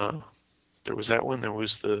 And there was that one. There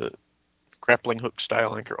was the grappling hook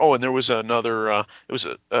style anchor. Oh, and there was another. It was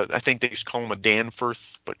I think they used to call them a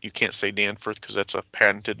Danforth, but you can't say Danforth because that's a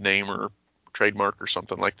patented name or trademark or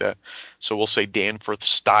something like that. So we'll say Danforth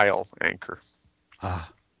style anchor. Ah,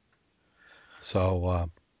 so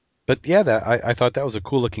but yeah, that I thought that was a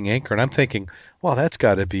cool looking anchor, and I'm thinking, well, that's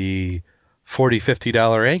got to be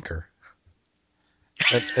 $40-$50 anchor.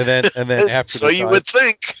 And then after So the you dive, would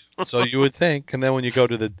think. so you would think, and then when you go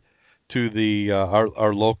to the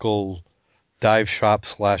our local dive shop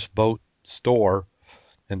slash boat store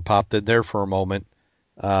and popped in there for a moment,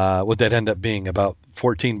 would that end up being about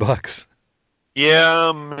 $14?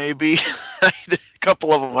 Yeah, maybe. A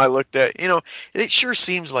couple of them I looked at. It sure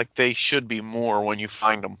seems like they should be more when you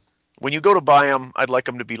find them. When you go to buy them, I'd like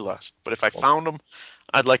them to be less. But if I found them,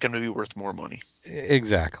 I'd like them to be worth more money.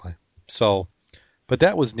 Exactly. So, but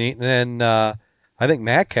that was neat. And then I think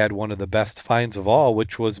Mac had one of the best finds of all,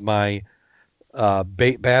 which was my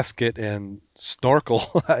bait basket and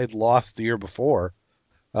snorkel I'd lost the year before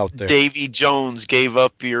out there. Davy Jones gave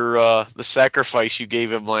up your the sacrifice you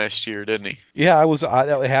gave him last year, didn't he? Yeah,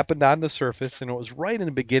 that happened on the surface, and it was right in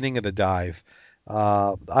the beginning of the dive.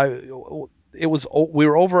 I it was we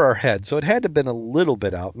were over our head, so it had to have been a little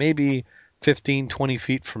bit out, maybe 15, 20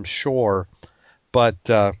 feet from shore. But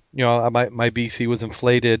my BC was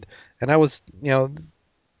inflated, and I was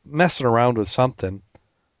messing around with something,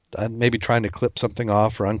 maybe trying to clip something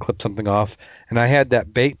off or unclip something off, and I had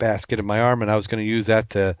that bait basket in my arm, and I was going to use that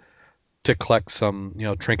to collect some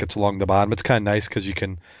trinkets along the bottom. It's kind of nice because you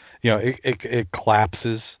can, it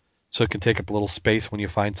collapses, so it can take up a little space when you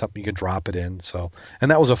find something you can drop it in. So, and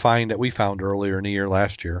that was a find that we found earlier in the year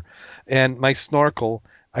last year. And my snorkel,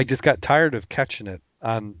 I just got tired of catching it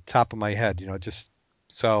on top of my head, just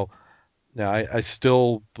so. Yeah, I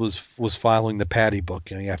still was following the Patty book.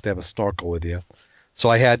 You have to have a snorkel with you. So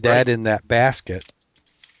I had Right. that in that basket,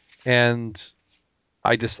 and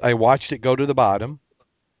I watched it go to the bottom,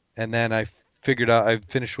 and then I figured out I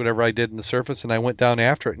finished whatever I did in the surface, and I went down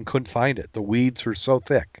after it and couldn't find it. The weeds were so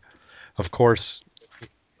thick. Of course,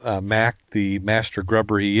 Mac, the master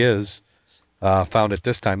grubber he is, found it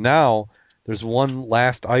this time. Now there's one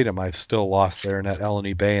last item I've still lost there in that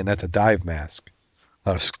Eleni Bay, and that's a dive mask.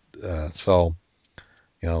 So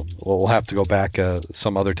we'll have to go back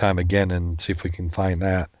some other time again and see if we can find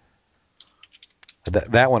that.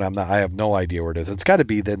 That one I have no idea where it is. It's got to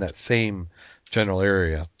be in that same general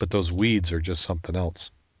area, but those weeds are just something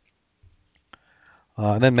else.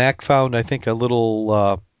 And then Mac found, I think, a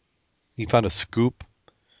little. He found a scoop,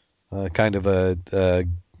 kind of a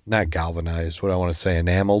not galvanized. What I want to say,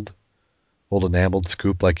 old enameled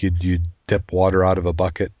scoop, like you'd dip water out of a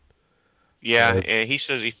bucket. Yeah, Uh, and he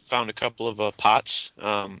says he found a couple of pots,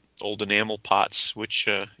 old enamel pots, which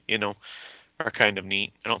are kind of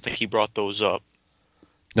neat. I don't think he brought those up.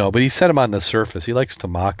 no, but he set them on the surface. He likes to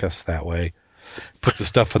mock us that way. Put the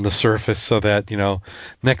stuff on the surface so that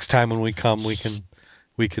next time when we come,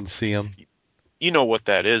 we can see them. You know what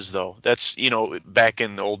that is, though. That's, back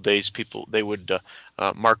in the old days, people, they would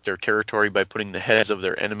mark their territory by putting the heads of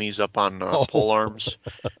their enemies up on Oh. pole arms.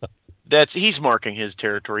 He's marking his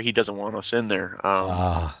territory. He doesn't want us in there.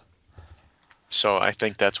 So I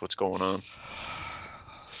think that's what's going on.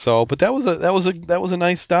 So, but that was a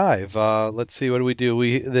nice dive. Let's see, what do we do?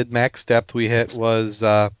 The max depth we hit was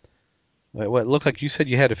what looked like you said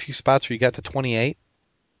you had a few spots where you got to 28.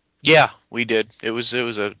 Yeah, we did. It was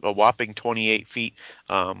a whopping 28 feet.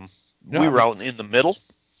 We were out in the middle.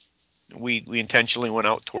 We intentionally went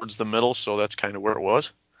out towards the middle, so that's kind of where it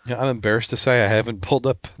was. I'm embarrassed to say I haven't pulled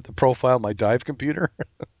up the profile of my dive computer.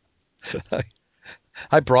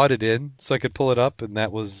 I brought it in so I could pull it up, and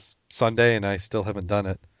that was Sunday, and I still haven't done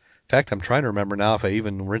it. In fact, I'm trying to remember now if I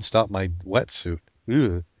even rinsed out my wetsuit.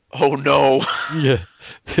 Ugh. Oh no! Yeah,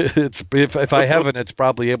 if I haven't, it's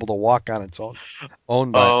probably able to walk on its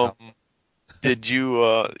own by now. Did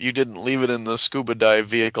you didn't leave it in the scuba dive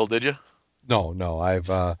vehicle, did you? No, I've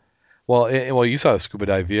well, you saw the scuba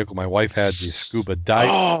dive vehicle. My wife had the scuba dive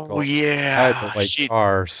Oh vehicle. I had the yeah, white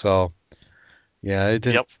car, so yeah, it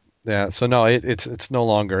didn't. Yep. Yeah, so no, it's no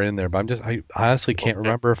longer in there. But I honestly can't Okay.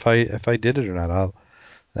 remember if I did it or not.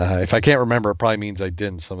 If I can't remember, it probably means I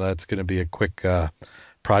didn't. So that's going to be a quick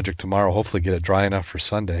project tomorrow. Hopefully, get it dry enough for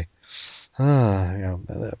Sunday. Yeah.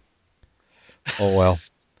 Oh well.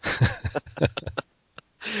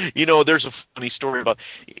 There's a funny story about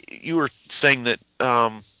you were saying that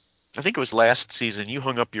I think it was last season you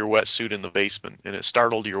hung up your wetsuit in the basement and it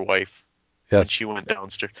startled your wife when Yes. she went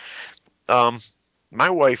downstairs. Um, my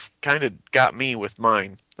wife kind of got me with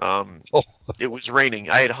mine. Oh. It was raining.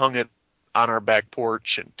 I had hung it on our back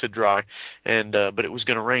porch to dry, and but it was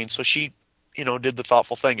going to rain, so she, did the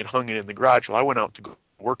thoughtful thing and hung it in the garage. Well, I went out to go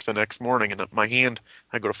work the next morning, and my hand,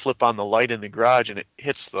 I go to flip on the light in the garage, and it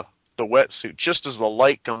hits the wetsuit just as the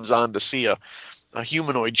light comes on to see a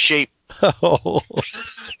humanoid shape. Oh.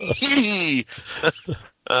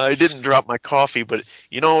 I didn't drop my coffee, but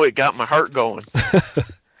it got my heart going.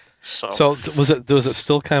 So, So was it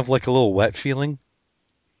still kind of like a little wet feeling?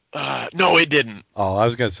 no, it didn't. Oh, I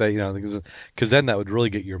was gonna say, because then that would really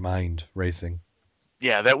get your mind racing.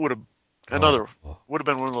 Yeah, that would have Oh, another would have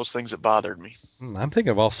been one of those things that bothered me. I'm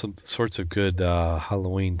thinking of all some sorts of good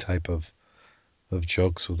Halloween type of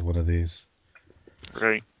jokes with one of these.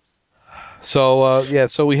 Right. So yeah,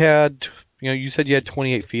 so we had, you said you had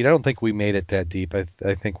 28 feet. I don't think we made it that deep. I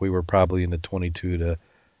think we were probably in the 22 to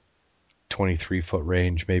 23-foot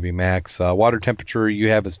range, maybe max. Water temperature you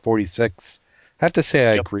have is 46. I have to say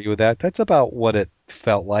I Yep. agree with that. That's about what it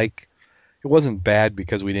felt like. It wasn't bad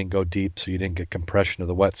because we didn't go deep, so you didn't get compression of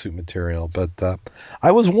the wetsuit material. But I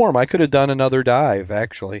was warm. I could have done another dive,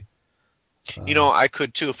 actually. I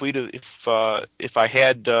could too if I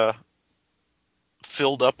had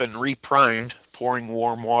filled up and reprimed, pouring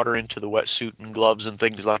warm water into the wetsuit and gloves and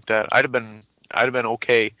things like that. I'd have been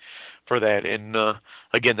okay for that. And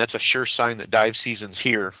again, that's a sure sign that dive season's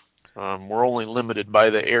here. We're only limited by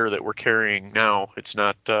the air that we're carrying now. It's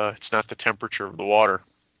not the temperature of the water.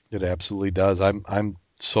 It absolutely does. I'm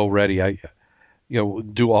so ready. I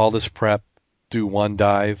do all this prep, do one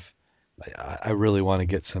dive. I really want to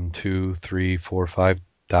get some 2, 3, 4, 5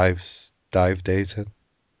 dive days in.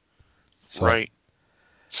 So Right.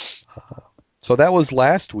 so that was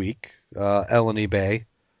last week, Eleni Bay.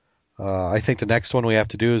 I think the next one we have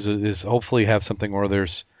to do is hopefully have something where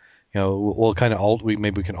there's, we'll kind of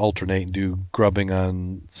maybe we can alternate and do grubbing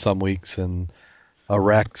on some weeks and a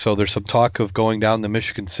wreck. So there's some talk of going down to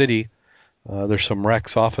Michigan City. There's some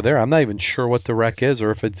wrecks off of there. I'm not even sure what the wreck is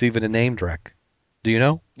or if it's even a named wreck. Do you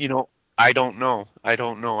know? You know, I don't know. I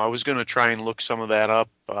don't know. I was going to try and look some of that up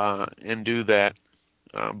and do that,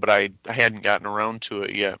 but I hadn't gotten around to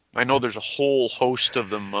it yet. I know there's a whole host of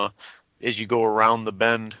them as you go around the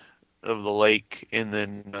bend of the lake, and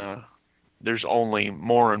then there's only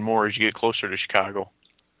more and more as you get closer to Chicago.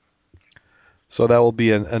 So that will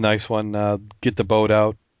be a nice one. Get the boat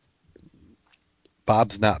out.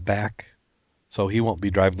 Bob's not back, so he won't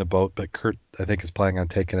be driving the boat, but Kurt, I think, is planning on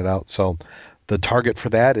taking it out. So the target for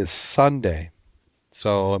that is Sunday.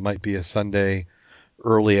 So it might be a Sunday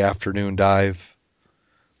early afternoon dive.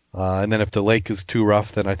 And then if the lake is too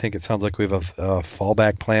rough, then I think it sounds like we have a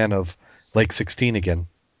fallback plan of Lake 16 again.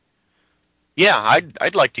 Yeah,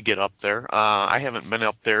 I'd like to get up there. I haven't been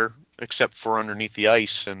up there except for underneath the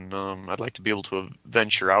ice, and I'd like to be able to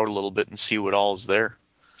venture out a little bit and see what all is there.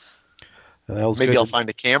 And that was Maybe I'll good. find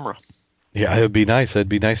a camera. Yeah, it would be nice. It'd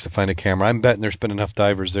be nice to find a camera. I'm betting there's been enough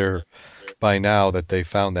divers there by now that they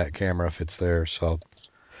found that camera if it's there. So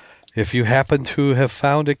if you happen to have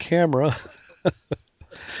found a camera,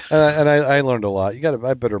 And I learned a lot.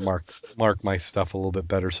 I better mark my stuff a little bit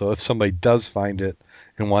better. So if somebody does find it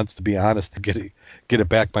and wants to be honest to get it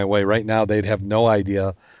back my way, right now they'd have no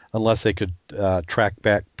idea unless they could track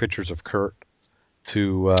back pictures of Kurt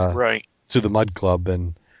Right. to the Mud Club,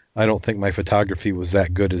 and I don't think my photography was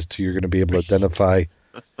that good as to you're going to be able to identify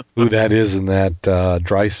who that is in that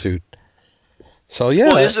dry suit. So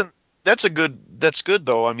Well, yeah, isn't that's good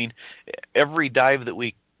though. I mean, every dive that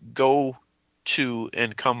we go to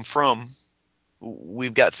and come from,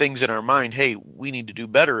 we've got things in our mind. Hey, we need to do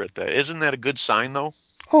better at that. Isn't that a good sign though?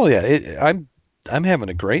 oh yeah, I'm having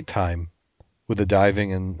a great time with the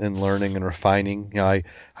diving and learning and refining. I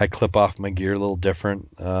clip off my gear a little different,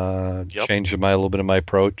 Yep. change a little bit of my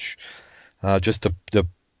approach, just the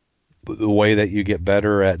way that you get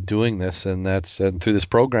better at doing this, and through this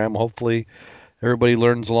program, hopefully everybody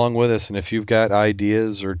learns along with us. And if you've got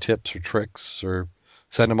ideas or tips or tricks, or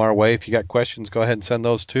send them our way. If you got questions, go ahead and send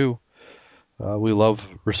those too. We love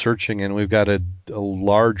researching, and we've got a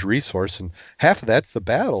large resource, and half of that's the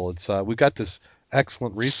battle. It's we've got this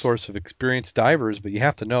excellent resource of experienced divers, but you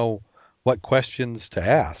have to know what questions to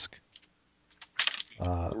ask.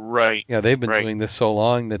 Uh, Right. they've been Right. doing this so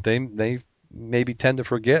long that they maybe tend to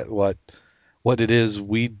forget what it is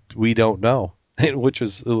we don't know, which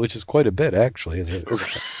is quite a bit actually as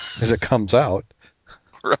it comes out.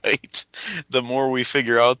 Right. The more we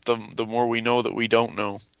figure out, the more we know that we don't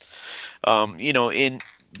know. You know, in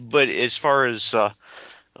but as far as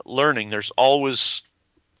learning, there's always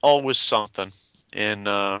something. And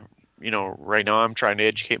you know, right now I'm trying to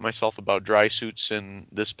educate myself about dry suits. And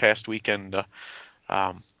this past weekend,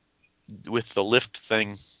 um, with the lift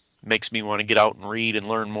thing, makes me want to get out and read and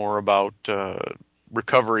learn more about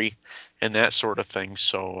recovery and that sort of thing.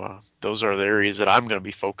 So those are the areas that I'm going to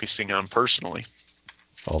be focusing on personally.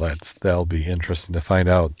 Oh, that'll be interesting to find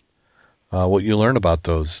out what you learn about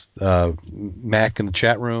those. Mac in the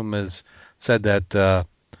chat room has said that the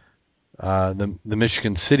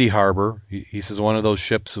Michigan City Harbor. He says one of those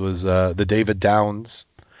ships was the David Downs,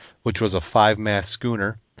 which was a 5-mast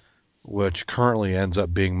schooner, which currently ends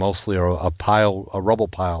up being mostly a rubble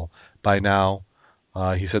pile by now.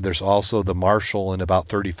 He said there's also the Marshall in about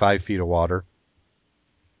 35 feet of water.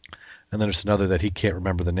 And then there's another that he can't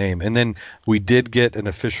remember the name. And then we did get an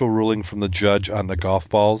official ruling from the judge on the golf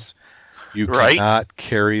balls. You Right? cannot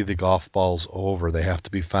carry the golf balls over. They have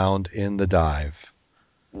to be found in the dive.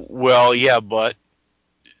 Well, yeah, but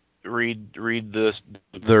read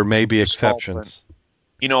There may be the small print. exceptions.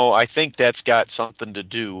 You know, I think that's got something to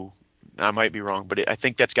do. I might be wrong, but I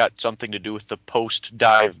think that's got something to do with the post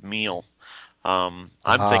dive meal. I'm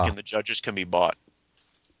Ah, thinking the judges can be bought.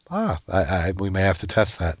 we may have to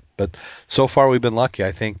test that. But so far we've been lucky.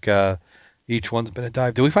 I think each one's been a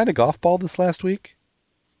dive. Did we find a golf ball this last week?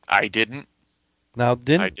 I didn't. Now,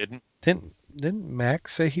 I didn't didn't. didn't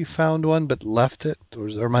Max say he found one but left it, or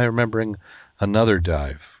am I remembering another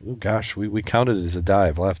dive? Oh gosh, we counted it as a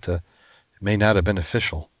dive. We'll have to. It may not have been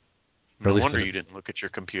official, or at No least wonder you didn't look at your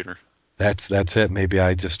computer. that's it. Maybe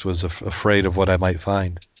I just was afraid of what I might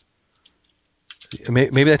find.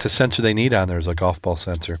 Maybe that's a sensor they need on there, is a golf ball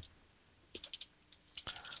sensor,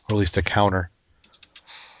 or at least a counter.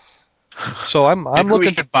 So I'm Maybe we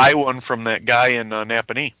looking. could buy one from that guy in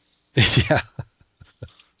Napanee. Yeah.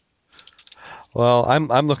 Well,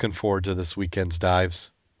 I'm looking forward to this weekend's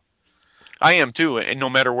dives. I am too, and no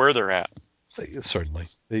matter where they're at. Certainly,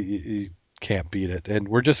 you can't beat it. And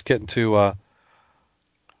we're just getting to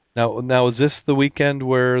now. Is this the weekend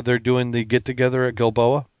where they're doing the get together at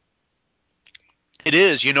Gilboa? It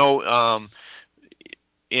is, you know,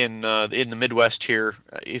 in the Midwest here.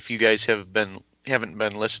 If you guys haven't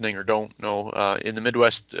been listening or don't know, in the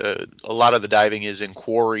Midwest, a lot of the diving is in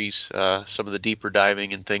quarries, some of the deeper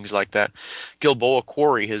diving and things like that. Gilboa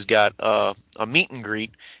Quarry has got a meet and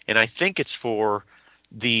greet, and I think it's for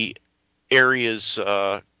the area's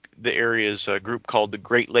group called the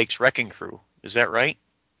Great Lakes Wrecking Crew. Is that right?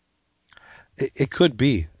 It could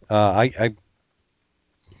be. I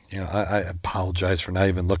apologize for not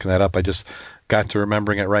even looking that up. I just got to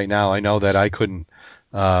remembering it right now. I know that I couldn't,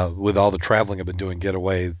 with all the traveling I've been doing, get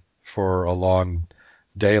away for a long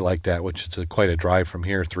day like that, which is quite a drive from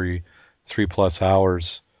here, three plus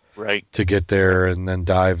hours Right. to get there and then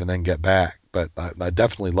dive and then get back. But I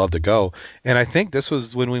definitely love to go. And I think this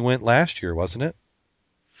was when we went last year, wasn't it?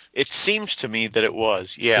 It seems to me that it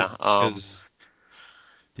was. Yeah. Because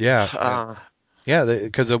yeah, Uh, yeah,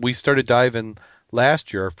 because we started diving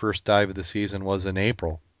last year. Our first dive of the season was in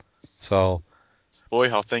April, so Boy,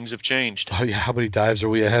 how things have changed. Oh yeah, how many dives are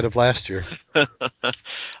we ahead of last year?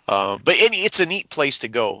 But it's a neat place to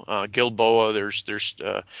go. Gilboa, there's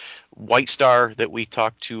White Star that we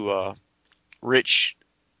talked to Rich,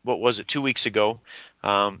 what was it, 2 weeks ago,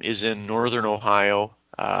 is in northern Ohio.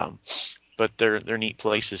 But they're neat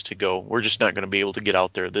places to go. We're just not going to be able to get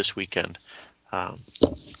out there this weekend. Um,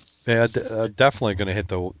 Yeah, definitely going to hit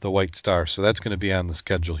the White Star, so that's going to be on the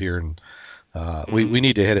schedule here, and we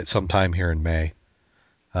need to hit it sometime here in May.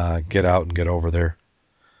 Get out and get over there,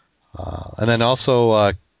 and then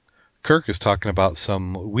also Kirk is talking about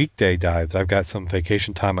some weekday dives. I've got some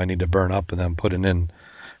vacation time I need to burn up, and then putting in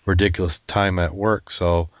ridiculous time at work,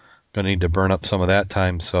 so going to need to burn up some of that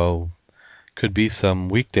time. So could be some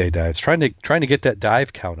weekday dives. Trying to get that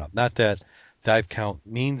dive count up. Not that dive count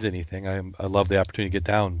means anything. I love the opportunity to get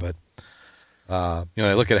down, but I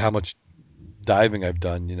look at how much diving I've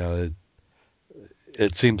done.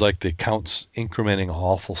 It seems like the count's incrementing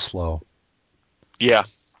awful slow. yeah,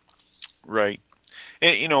 right.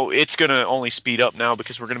 And it's going to only speed up now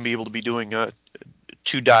because we're going to be able to be doing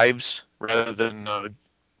 2 dives rather than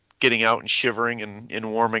getting out and shivering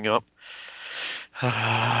and warming up.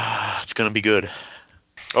 It's going to be good.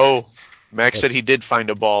 Oh, Max But said he did find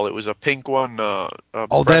a ball. It was a pink one, a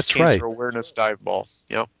oh, breast that's cancer right. awareness dive ball.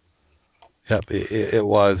 Yep. Yep, it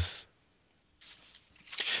was.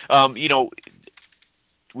 Um, you know,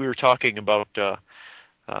 we were talking about the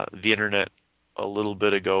internet a little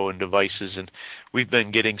bit ago and devices, and we've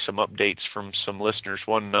been getting some updates from some listeners.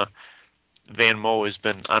 One, Van Mo has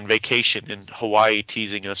been on vacation in Hawaii,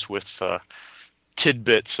 teasing us with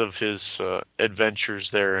tidbits of his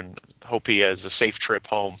adventures there, and hope he has a safe trip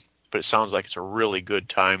home. But it sounds like it's a really good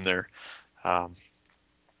time there. Um,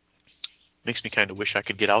 Makes me kind of wish I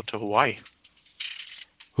could get out to Hawaii.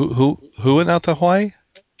 Who went out to Hawaii?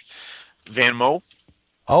 Van Mo.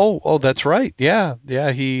 Oh, that's right. Yeah, yeah.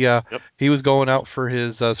 Yep. He was going out for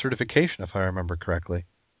his certification, if I remember correctly.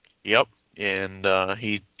 Yep. And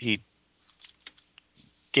he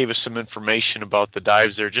gave us some information about the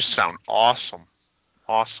dives there. Just sound awesome.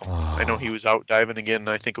 Awesome. I know he Oh, was out diving again.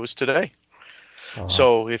 I think it was today. oh,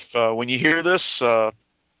 So if when you hear this,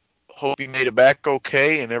 hope you made it back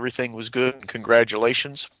okay and everything was good. And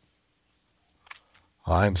congratulations.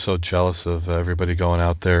 I'm so jealous of everybody going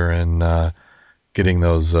out there and getting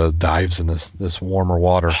those dives in this warmer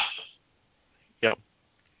water. Yep.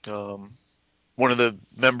 Um, One of the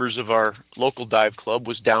members of our local dive club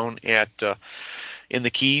was down at in the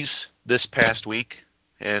Keys this past week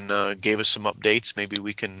and gave us some updates. Maybe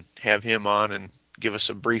we can have him on and give us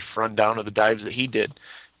a brief rundown of the dives that he did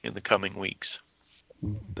in the coming weeks.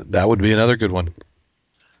 That would be another good one.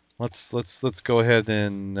 Let's go ahead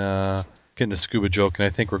and get into Scuba Joke, and I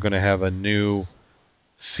think we're going to have a new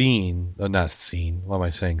scene. Not scene. What am I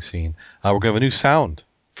saying? Scene. We're going to have a new sound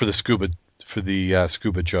for the Scuba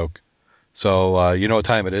Joke. So you know what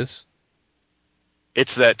time it is?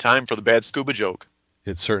 It's that time for the bad scuba joke.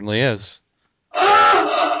 It certainly is.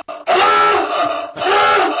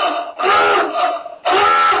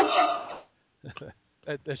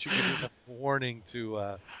 That should give you enough warning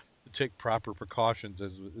to take proper precautions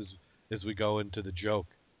as we go into the joke.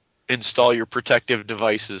 Install your protective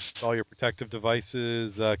devices. All your protective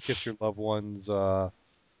devices, kiss your loved ones, you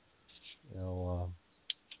know,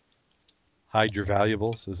 hide your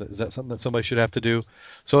valuables. Is that something that somebody should have to do?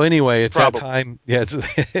 So anyway, it's that Probably. time. Yeah, it's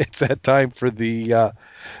it's that time for the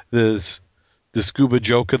the scuba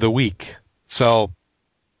joke of the week. So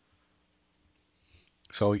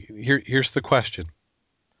here's the question,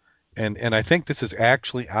 and I think this is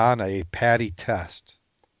actually on a PADI test.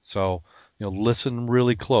 So listen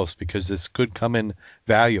really close because this could come in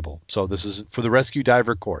valuable. So this is for the rescue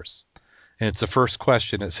diver course, and it's the first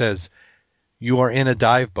question. It says you are in a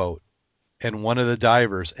dive boat, and one of the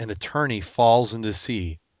divers, an attorney, falls into the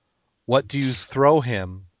sea. What do you throw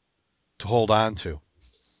him to hold on to?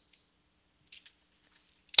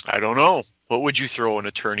 I don't know. What would you throw an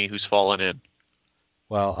attorney who's fallen in?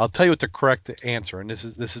 Well, I'll tell you what the correct answer, and this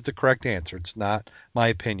is the correct answer. It's not my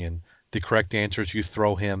opinion. The correct answer is you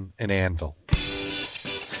throw him an anvil.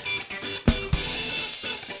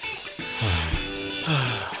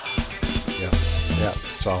 Yeah, yeah.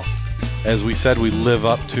 So, as we said, we live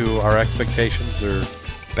up to our expectations. They're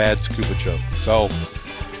bad scuba jokes. So,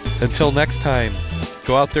 until next time,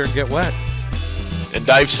 go out there and get wet. And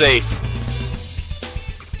dive safe.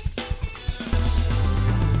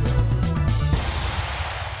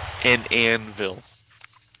 An anvil.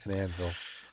 An anvil.